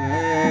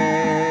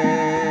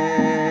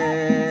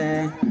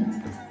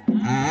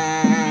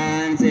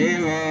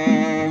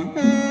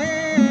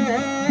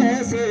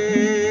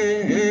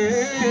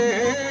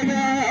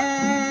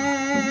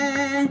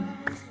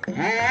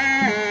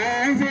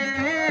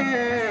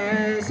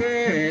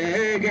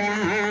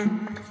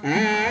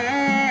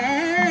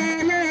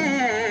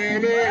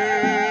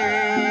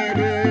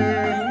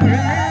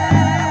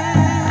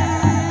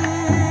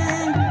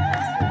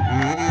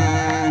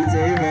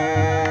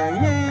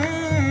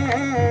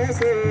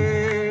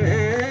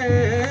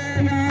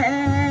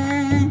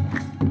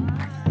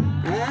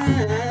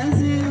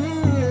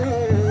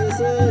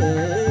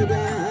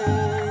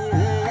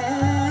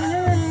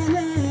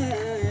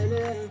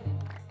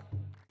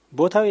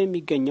 ቦታው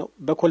የሚገኘው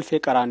በኮልፌ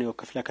ቀራኒዮ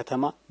ክፍለ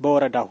ከተማ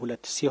በወረዳ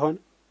 2 ሲሆን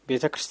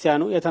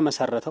ቤተክርስቲያኑ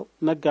የተመሰረተው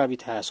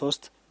መጋቢት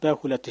 23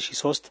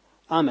 በ2003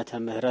 ዓመተ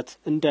ምህረት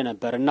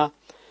እንደነበርና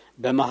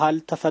በመሃል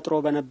ተፈጥሮ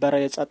በነበረ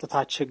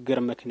የጸጥታ ችግር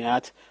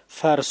ምክንያት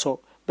ፈርሶ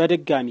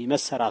በድጋሚ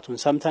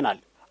መሰራቱን ሰምተናል።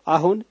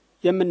 አሁን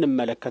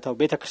የምንመለከተው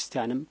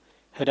ቤተክርስቲያንም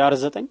ህዳር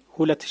 9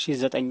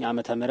 2009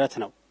 ዓመተ ምህረት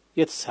ነው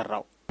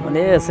የተሰራው። እኔ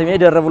ስሜ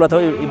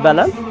ደረቡላታው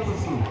ይባላል።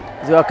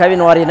 እዚሁ አካባቢ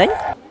ነዋሪ ነኝ።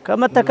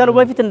 ከመተከሉ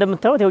በፊት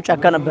እንደምታዩት የውጭ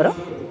አካ ነበረ።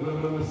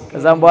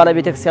 ከዛም በኋላ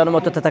ቤተክርስቲያኑ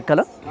መጥቶ ተተከለ።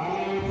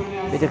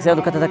 ቤተክርስቲያኑ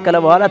ከተተከለ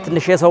በኋላ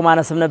ትንሽ የሰው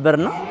ማነስም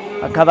ነበርና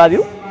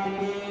አካባቢው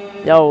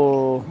ያው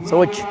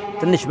ሰዎች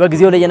ትንሽ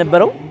በጊዜው ላይ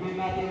የነበረው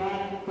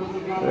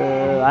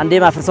አንዴ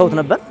ማፍርሰውት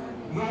ነበር።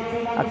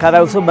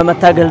 አካባቢው ሰው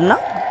በመታገልና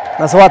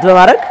መስዋዕት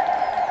በማድረግ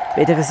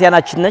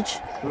ቤተክርስቲያናችን ነች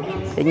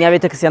የኛ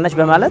ቤተክርስቲያን ነች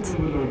በማለት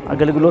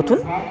አገልግሎቱን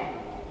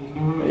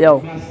ያው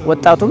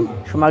ወጣቱም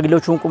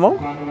ሽማግሌዎቹን ቆመው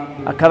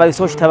አካባቢ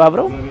ሰዎች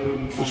ተባብረው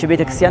እሺ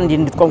ቤተክርስቲያን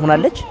እንድትቆም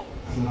ሆናለች።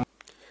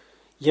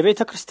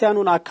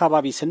 የቤተክርስቲያኑን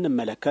አካባቢ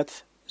ስንመለከት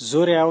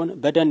ዙሪያውን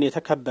በደን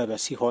የተከበበ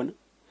ሲሆን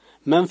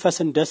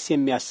መንፈስን ደስ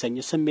የሚያሰኝ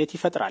ስሜት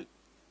ይፈጥራል።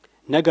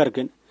 ነገር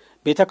ግን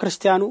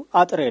ቤተክርስቲያኑ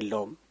አጥር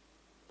የለውም።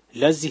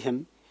 ለዚህም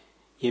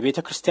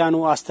የቤተክርስቲያኑ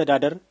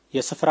አስተዳደር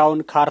የስፍራውን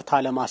ካርታ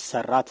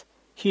ለማሰራት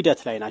ሂደት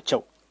ላይ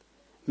ናቸው።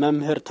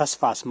 መምህር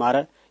ተስፋ አስማረ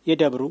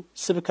የደብሩ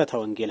ስብከተ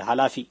ወንጌል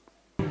ኃላፊ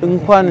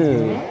እንኳን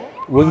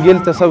ወንጌል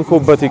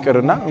ተሰብኮበት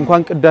ይቅርና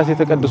እንኳን ቅዳሴ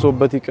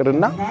ተቀድሶበት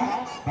ይቅርና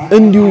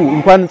እንዲሁ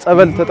እንኳን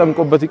ጸበል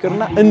ተጠምቆበት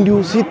ይቅርና እንዲሁ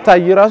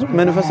ሲታይ ራሱ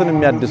መንፈስን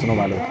የሚያድስ ነው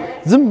ማለት ነው።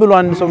 ዝም ብሎ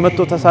አንድ ሰው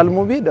መጥቶ ተሳልሞ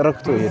ቢሄድ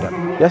ረክቶ ይሄዳል።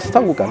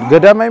 ያስታውቃል።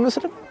 ገዳም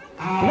አይመስልም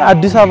እና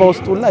አዲስ አበባ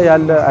ውስጥ ሁላ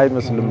ያለ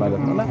አይመስልም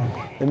ማለት ነውና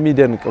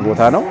የሚደንቅ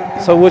ቦታ ነው።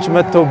 ሰዎች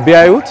መጥተው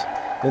ቢያዩት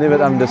እኔ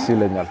በጣም ደስ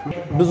ይለኛል።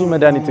 ብዙ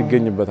መድኃኒት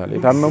ይገኝበታል።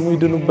 የታመሙ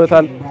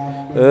ይድኑበታል፣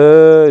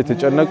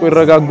 የተጨነቁ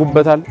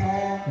ይረጋጉበታል።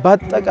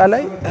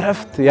 በአጠቃላይ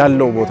እረፍት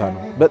ያለው ቦታ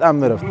ነው። በጣም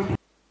እረፍት።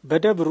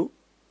 በደብሩ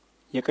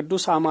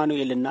የቅዱስ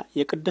አማኑኤልና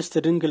የቅድስት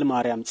ድንግል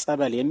ማርያም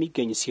ጸበል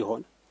የሚገኝ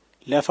ሲሆን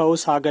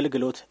ለፈውስ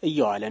አገልግሎት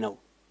እየዋለ ነው።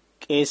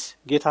 ቄስ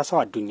ጌታሰው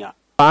አዱኛ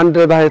አንድ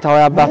ባህታዊ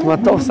አባት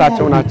መጥተው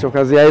እሳቸው ናቸው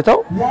ከዚህ አይተው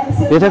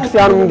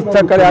ቤተክርስቲያኑ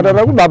እንዲተከል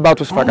ያደረጉ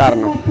በአባቶች ፈቃድ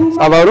ነው።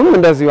 ጸበሉም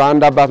እንደዚሁ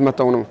አንድ አባት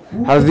መጥተው ነው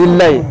እዚህ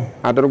ላይ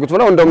አድርጉት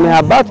ብለው እንደውም ይሄ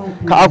አባት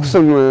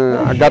ከአኩስም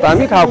አጋጣሚ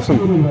ከአኩስም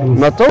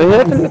መጥተው ይሄ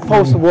ትልቅ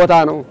ፈውስ ቦታ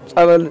ነው፣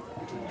 ጸበል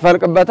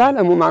ፈልቅበታል፣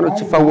 ህሙማኖች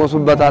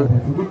ይፈወሱበታል፣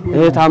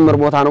 ይሄ ታምር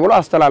ቦታ ነው ብሎ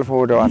አስተላልፈው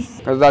ወደዋል።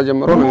 ከዛ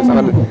ጀምሮ ነው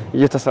ጸበል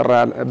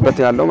እየተሰራበት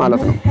ያለው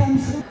ማለት ነው።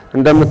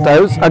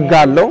 እንደምታዩት ጸጋ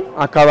አለው።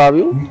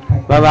 አካባቢው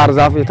በባህር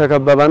ዛፍ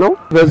የተከበበ ነው።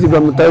 በዚህ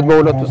በመታየት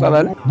በሁለቱ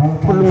ጸበል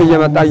ሁሉም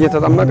እየመጣ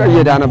እየተጠመቀ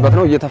እየዳነበት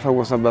ነው፣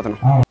 እየተፈወሰበት ነው።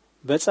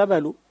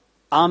 በጸበሉ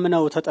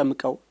አምነው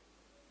ተጠምቀው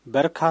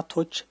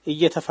በርካቶች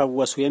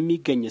እየተፈወሱ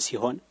የሚገኝ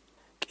ሲሆን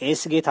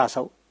ቄስ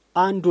ጌታሰው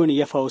አንዱን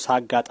የፈውስ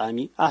አጋጣሚ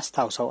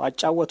አስታውሰው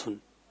አጫወቱን።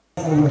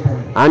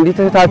 አንዲት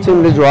እህታችን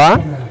ልጇ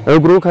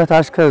እግሩ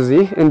ከታች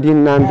ከዚህ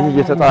እንዲህና እንዲህ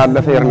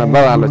እየተጣለፈ ይር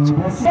ነበር አለች።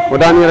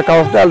 ወደ አሜሪካ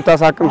ወስዳ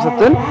ልታሳክም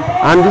ስትል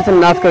አንዲት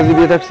እናት ከዚህ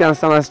ቤተክርስቲያን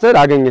ሰማስተር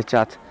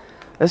አገኘቻት።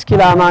 እስኪ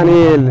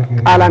ለአማኑኤል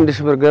ቃል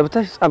 1000 ብር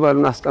ገብተሽ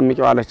ጸበሉን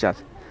አስጠምቂው አለቻት።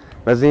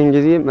 በዚህን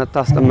ጊዜ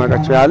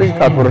መታስጠመቀችው ያለች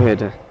ቀጥሮ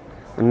ሄደ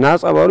እና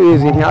ጸበሉ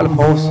የዚህን ያህል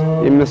ፈውስ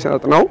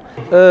የሚሰጥ ነው።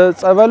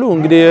 ጸበሉ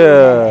እንግዲህ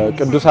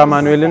ቅዱስ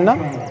አማኑኤልና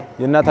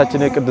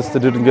የእናታችን የቅድስት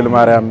ድንግል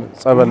ማርያም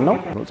ጸበል ነው።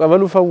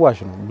 ጸበሉ ፈዋሽ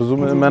ነው። ብዙ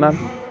ምእመናን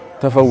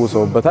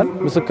ተፈውሰውበታል።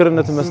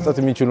 ምስክርነት መስጠት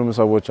የሚችሉ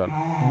ሰዎች አሉ፣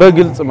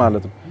 በግልጽ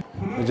ማለት ነው።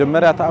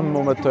 መጀመሪያ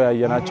ታመው መጥተው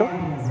ያየናቸው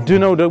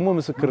ድነው ደግሞ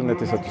ምስክርነት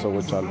የሰጡ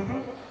ሰዎች አሉ።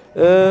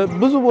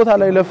 ብዙ ቦታ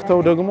ላይ ለፍተው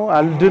ደግሞ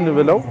አልድን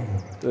ብለው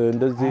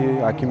እንደዚህ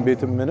ሐኪም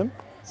ቤትም ምንም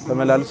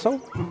ተመላልሰው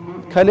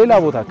ከሌላ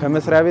ቦታ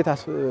ከመስሪያ ቤት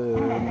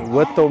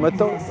ወጥተው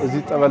መጥተው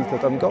እዚህ ጸበል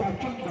ተጠምቀው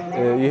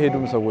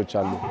የሄዱም ሰዎች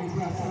አሉ።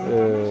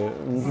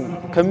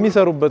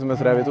 ከሚሰሩበት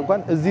መስሪያ ቤት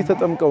እንኳን እዚህ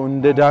ተጠምቀው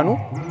እንደዳኑ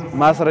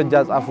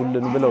ማስረጃ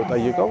ጻፉልን ብለው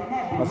ጠይቀው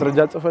ማስረጃ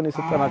ጽፈን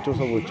የሰጠናቸው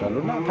ሰዎች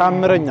አሉና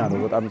ታምረኛ ነው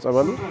በጣም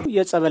ጸበሉ።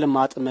 የጸበል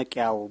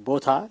ማጥመቂያው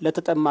ቦታ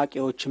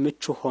ለተጠማቂዎች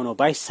ምቹ ሆኖ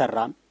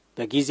ባይሰራም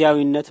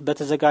በጊዜያዊነት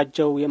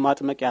በተዘጋጀው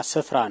የማጥመቂያ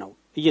ስፍራ ነው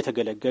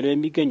እየተገለገሉ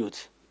የሚገኙት።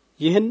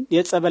 ይህን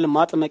የጸበል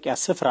ማጥመቂያ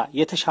ስፍራ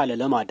የተሻለ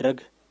ለማድረግ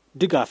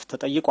ድጋፍ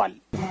ተጠይቋል።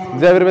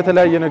 እግዚአብሔር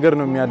በተለያየ ነገር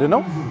ነው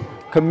የሚያድነው።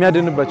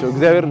 ከሚያድንባቸው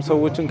እግዚአብሔር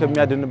ሰዎችን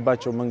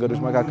ከሚያድንባቸው መንገዶች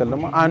መካከል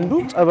ደግሞ አንዱ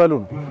ጸበሉ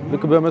ነው።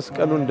 ልክ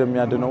በመስቀሉ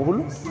እንደሚያድነው ሁሉ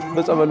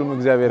በጸበሉም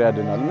እግዚአብሔር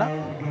ያድናልና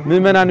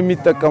ምእመናን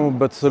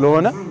የሚጠቀሙበት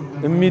ስለሆነ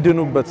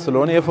የሚድኑበት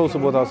ስለሆነ የፈውስ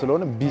ቦታ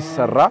ስለሆነ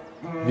ቢሰራ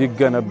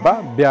ቢገነባ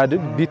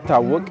ቢያድግ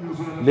ቢታወቅ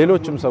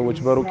ሌሎችም ሰዎች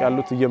በሩቅ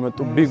ያሉት እየመጡ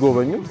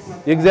ቢጎበኙት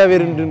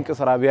የእግዚአብሔርን ድንቅ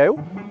ስራ ቢያዩ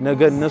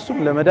ነገ እነሱም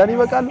ለመዳን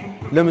ይበቃሉ፣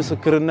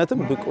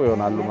 ለምስክርነትም ብቁ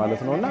ይሆናሉ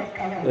ማለት ነውና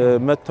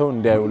መተው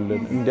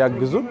እንዲያዩልን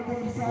እንዲያግዙን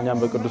እኛም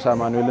በቅዱስ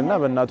አማኑኤልና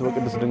በእናቱ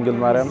በቅድስት ድንግል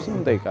ማርያም ስም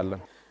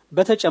እንጠይቃለን።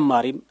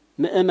 በተጨማሪም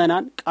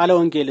ምእመናን ቃለ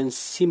ወንጌልን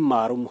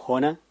ሲማሩም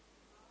ሆነ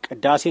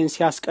ቅዳሴን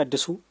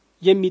ሲያስቀድሱ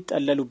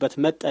የሚጠለሉበት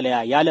መጠለያ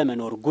ያለ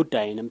መኖር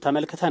ጉዳይንም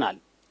ተመልክተናል።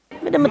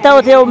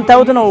 እንደምታዩት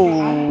ነው።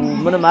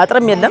 ምንም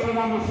አጥርም የለም፣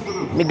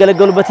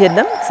 የሚገለገሉበት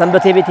የለም፣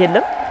 ሰንበቴ ቤት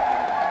የለም።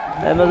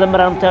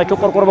 መዘምራን ታያቸው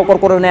ቆርቆሮ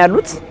በቆርቆሮ ነው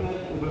ያሉት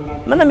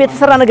ምንም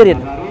የተሰራ ነገር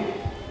የለም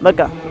በቃ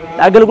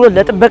ለአገልግሎት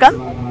ለጥበቃ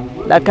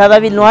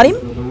ለአካባቢ ነዋሪም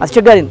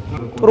አስቸጋሪ ነው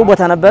ጥሩ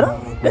ቦታ ነበር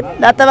ግን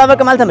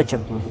ለአጠባበቅም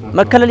አልተመቸም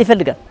መከለል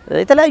ይፈልጋል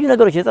የተለያዩ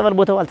ነገሮች የጸበል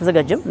ቦታው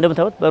አልተዘጋጀም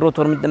እንደምታውቁት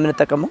በሮቶር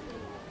የምንጠቀመው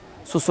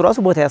ሱሱ ራሱ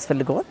ቦታ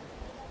ያስፈልገዋል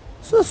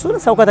ሱሱን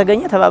ሰው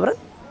ከተገኘ ተባብረን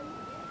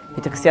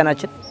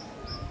ቤተክርስቲያናችን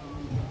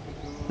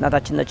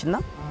እናታችን ነችና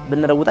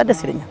ብንረውጣ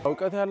ደስ ይለኛል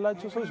እውቀት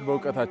ያላቸው ሰዎች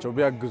በእውቀታቸው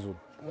ቢያግዙ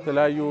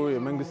የተለያዩ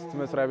የመንግስት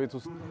መስሪያ ቤት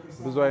ውስጥ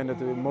ብዙ አይነት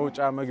መውጫ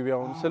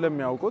መግቢያውን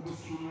ስለሚያውቁት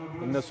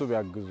እነሱ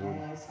ቢያግዙ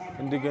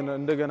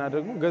እንደገና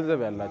ደግሞ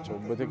ገንዘብ ያላቸው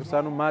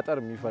ቤተክርስቲያኑ ማጠር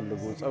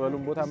የሚፈልጉ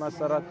ጸበሉን ቦታ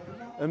ማሰራት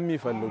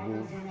የሚፈልጉ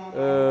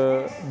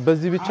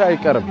በዚህ ብቻ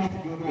አይቀርም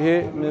ይሄ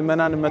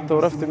ምእመናን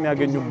መተው ረፍት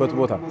የሚያገኙበት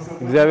ቦታ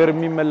እግዚአብሔር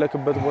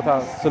የሚመለክበት ቦታ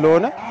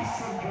ስለሆነ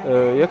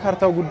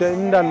የካርታው ጉዳይ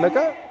እንዳለቀ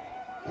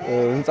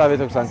ህንጻ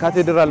ቤተክርስቲያን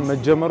ካቴድራል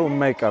መጀመሩ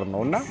የማይቀር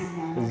ነውና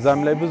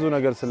እዛም ላይ ብዙ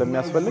ነገር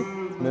ስለሚያስፈልግ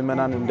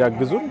ምእመናን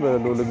እንዲያግዙን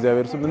በሎል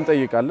እግዚአብሔር ስም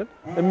እንጠይቃለን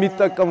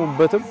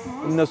የሚጠቀሙበትም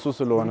እነሱ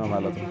ስለሆነ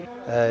ማለት ነው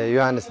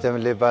ዮሐንስ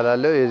ደምሌ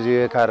ይባላል የዚህ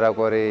የካራ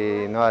ቆሬ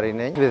ነዋሪ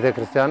ነኝ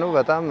ቤተክርስቲያኑ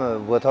በጣም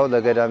ቦታው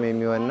ለገዳም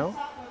የሚሆን ነው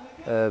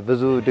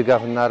ብዙ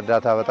ድጋፍና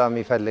እርዳታ በጣም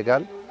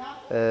ይፈልጋል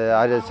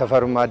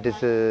ሰፈሩም አዲስ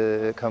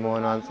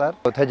ከመሆኑ አንፃር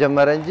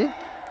ተጀመረ እንጂ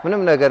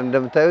ምንም ነገር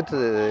እንደምታዩት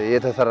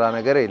የተሰራ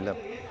ነገር የለም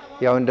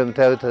ያው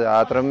እንደምታዩት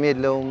አጥርም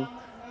የለውም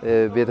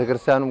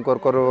ቤተክርስቲያኑም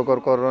ቆርቆሮ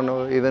በቆርቆሮ ነው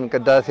ኢቭን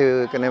ቅዳሴ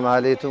ቅኔ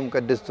ማህሌቱም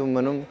ቅድስቱም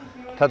ምንም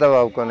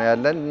ተጠባብቆ ነው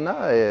ያለንና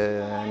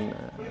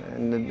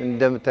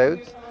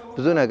እንደምታዩት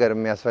ብዙ ነገር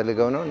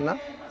የሚያስፈልገው ነውና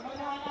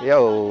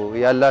ያው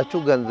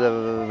ያላችሁ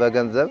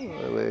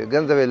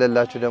ገንዘብ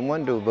የሌላችሁ ደግሞ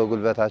እንደው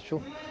በጉልበታችሁ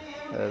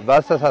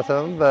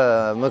በአስተሳሰብም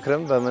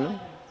በምክርም በምንም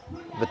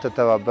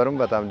በተተባበሩም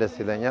በጣም ደስ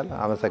ይለኛል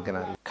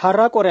አመሰግናለሁ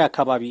ካራቆሬ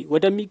አካባቢ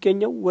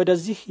ወደሚገኘው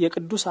ወደዚህ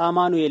የቅዱስ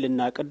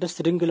አማኑኤልና ቅድስት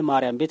ድንግል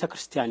ማርያም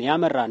ቤተክርስቲያን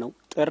ያመራ ነው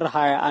ጥር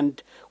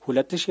 21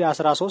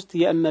 2013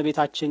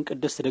 የእመቤታችን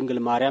ቅድስት ድንግል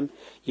ማርያም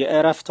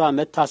የእረፍቷ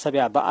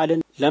መታሰቢያ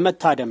በዓልን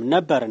ለመታደም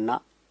ነበርና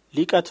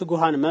ሊቀ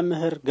ትጉሃን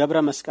መምህር ገብረ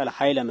መስቀል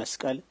ኃይለ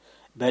መስቀል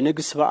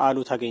በንግስ በዓሉ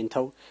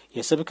ተገኝተው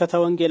የስብከተ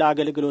ወንጌል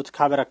አገልግሎት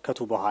ካበረከቱ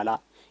በኋላ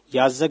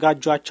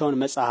ያዘጋጇቸውን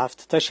መጻሕፍት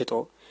ተሽጦ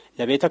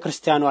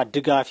ለቤተክርስቲያኗ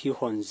ድጋፍ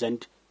ይሆን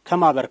ዘንድ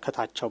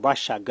ከማበርከታቸው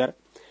ባሻገር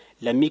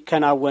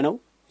ለሚከናወነው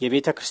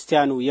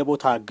የቤተክርስቲያኑ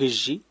የቦታ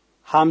ግዢ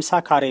 50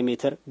 ካሬ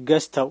ሜትር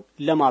ገዝተው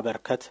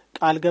ለማበርከት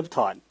ቃል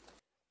ገብተዋል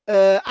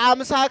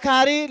 50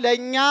 ካሬ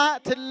ለኛ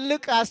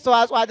ትልቅ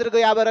አስተዋጽኦ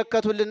አድርገው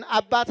ያበረከቱልን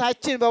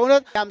አባታችን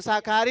በእውነት 50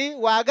 ካሬ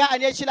ዋጋ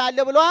እኔ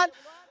እችላለሁ ብለዋል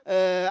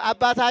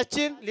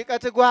አባታችን ሊቀ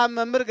ትጉሃን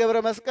መምህር ገብረ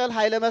መስቀል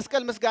ኃይለ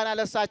መስቀል ምስጋና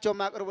ለሳቸው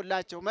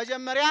ማቅርቡላቸው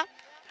መጀመሪያ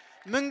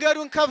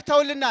መንገዱን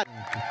ከፍተውልናል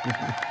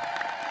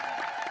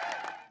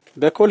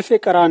በኮልፌ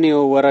ቀራኒዮ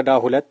ወረዳ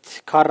 2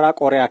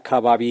 ካራቆሬ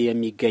አካባቢ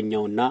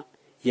የሚገኘውና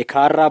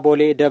የካራ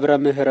ቦሌ ደብረ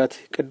ምህረት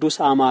ቅዱስ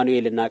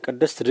አማኑኤልና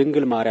ቅድስት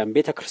ድንግል ማርያም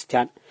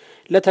ቤተክርስቲያን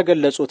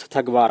ለተገለጹት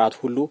ተግባራት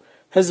ሁሉ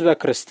ህዝበ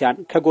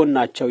ክርስቲያን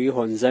ከጎናቸው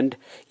ይሆን ዘንድ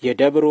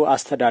የደብሩ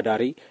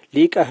አስተዳዳሪ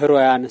ሊቀ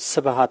ሕሩያን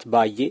ስብሃት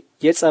ባዬ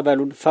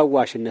የጸበሉን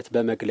ፈዋሽነት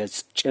በመግለጽ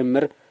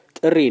ጭምር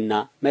ጥሪና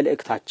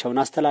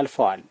መልእክታቸውን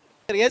አስተላልፈዋል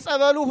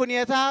የጸበሉ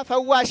ሁኔታ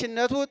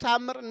ፈዋሽነቱ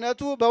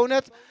ታምርነቱ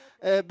በእውነት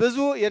ብዙ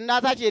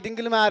የእናታችን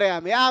የድንግል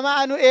ማርያም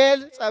የአማኑኤል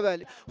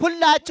ጸበል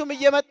ሁላችሁም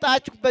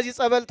እየመጣችሁ በዚህ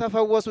ጸበል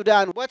ተፈወሱ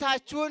ዳኑ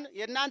ቦታችሁን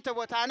የናንተ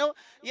ቦታ ነው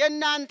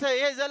የናንተ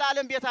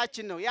የዘላለም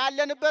ቤታችን ነው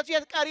ያለንበት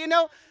ቤት ቀሪ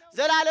ነው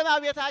ዘላለም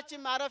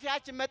ቤታችን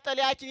ማረፊያችን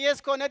መጠለያችን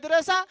የስኮነ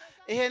ድረሳ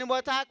ይሄን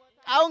ቦታ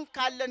አሁን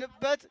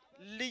ካለንበት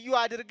ልዩ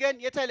አድርገን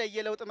የተለየ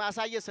ለውጥ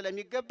ማሳየት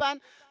ስለሚገባን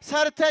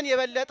ሰርተን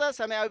የበለጠ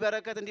ሰማያዊ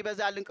በረከት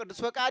እንዲበዛልን ቅዱስ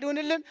ፈቃድ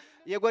ይሁንልን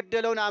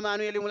የጎደለውን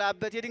አማኑኤል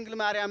ይሙላበት የድንግል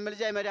ማርያም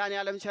ምልጃ የመድኃኔ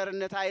ዓለም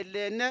ቸርነት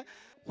አይለየን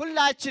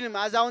ሁላችንም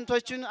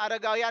አዛውንቶችን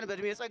አረጋውያን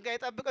በእድሜ ጸጋ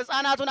ይጠብቅ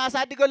ሕፃናቱን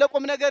አሳድገው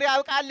ለቁም ነገር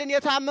ያብቃልን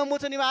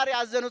የታመሙትን ይማር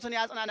ያዘኑትን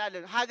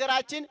ያጽናናልን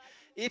ሀገራችን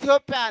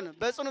ኢትዮጵያን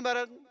በጽኑ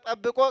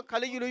ጠብቆ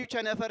ከልዩ ልዩ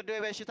ቸነፈር ደዌ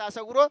በሽታ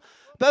ሰውሮ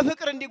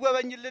በፍቅር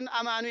እንዲጎበኝልን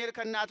አማኑኤል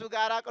ከናቱ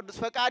ጋራ ቅዱስ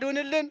ፈቃድ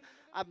ይሁንልን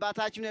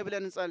አባታችን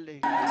ብለን እንጸልይ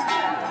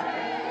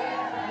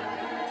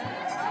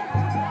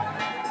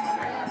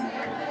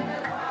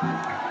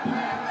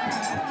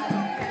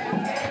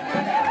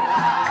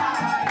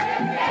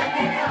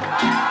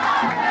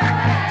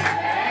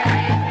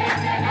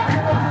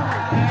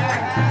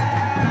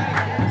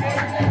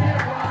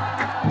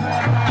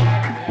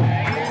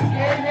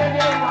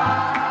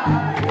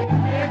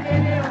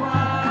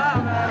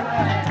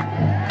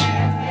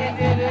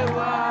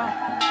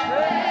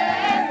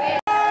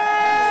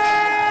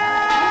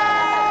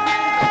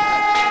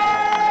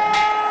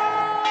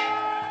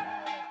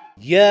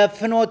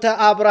የፍኖተ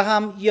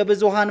አብርሃም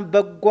የብዙሃን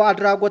በጎ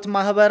አድራጎት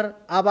ማህበር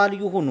አባል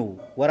ይሁኑ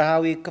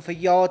ወርሃዊ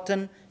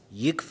ክፍያዎትን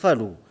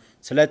ይክፈሉ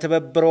ስለ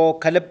ተበብሮ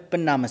ከልብ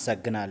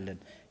እናመሰግናለን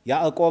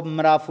ያዕቆብ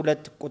ምዕራፍ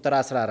 2 ቁጥር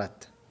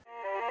 14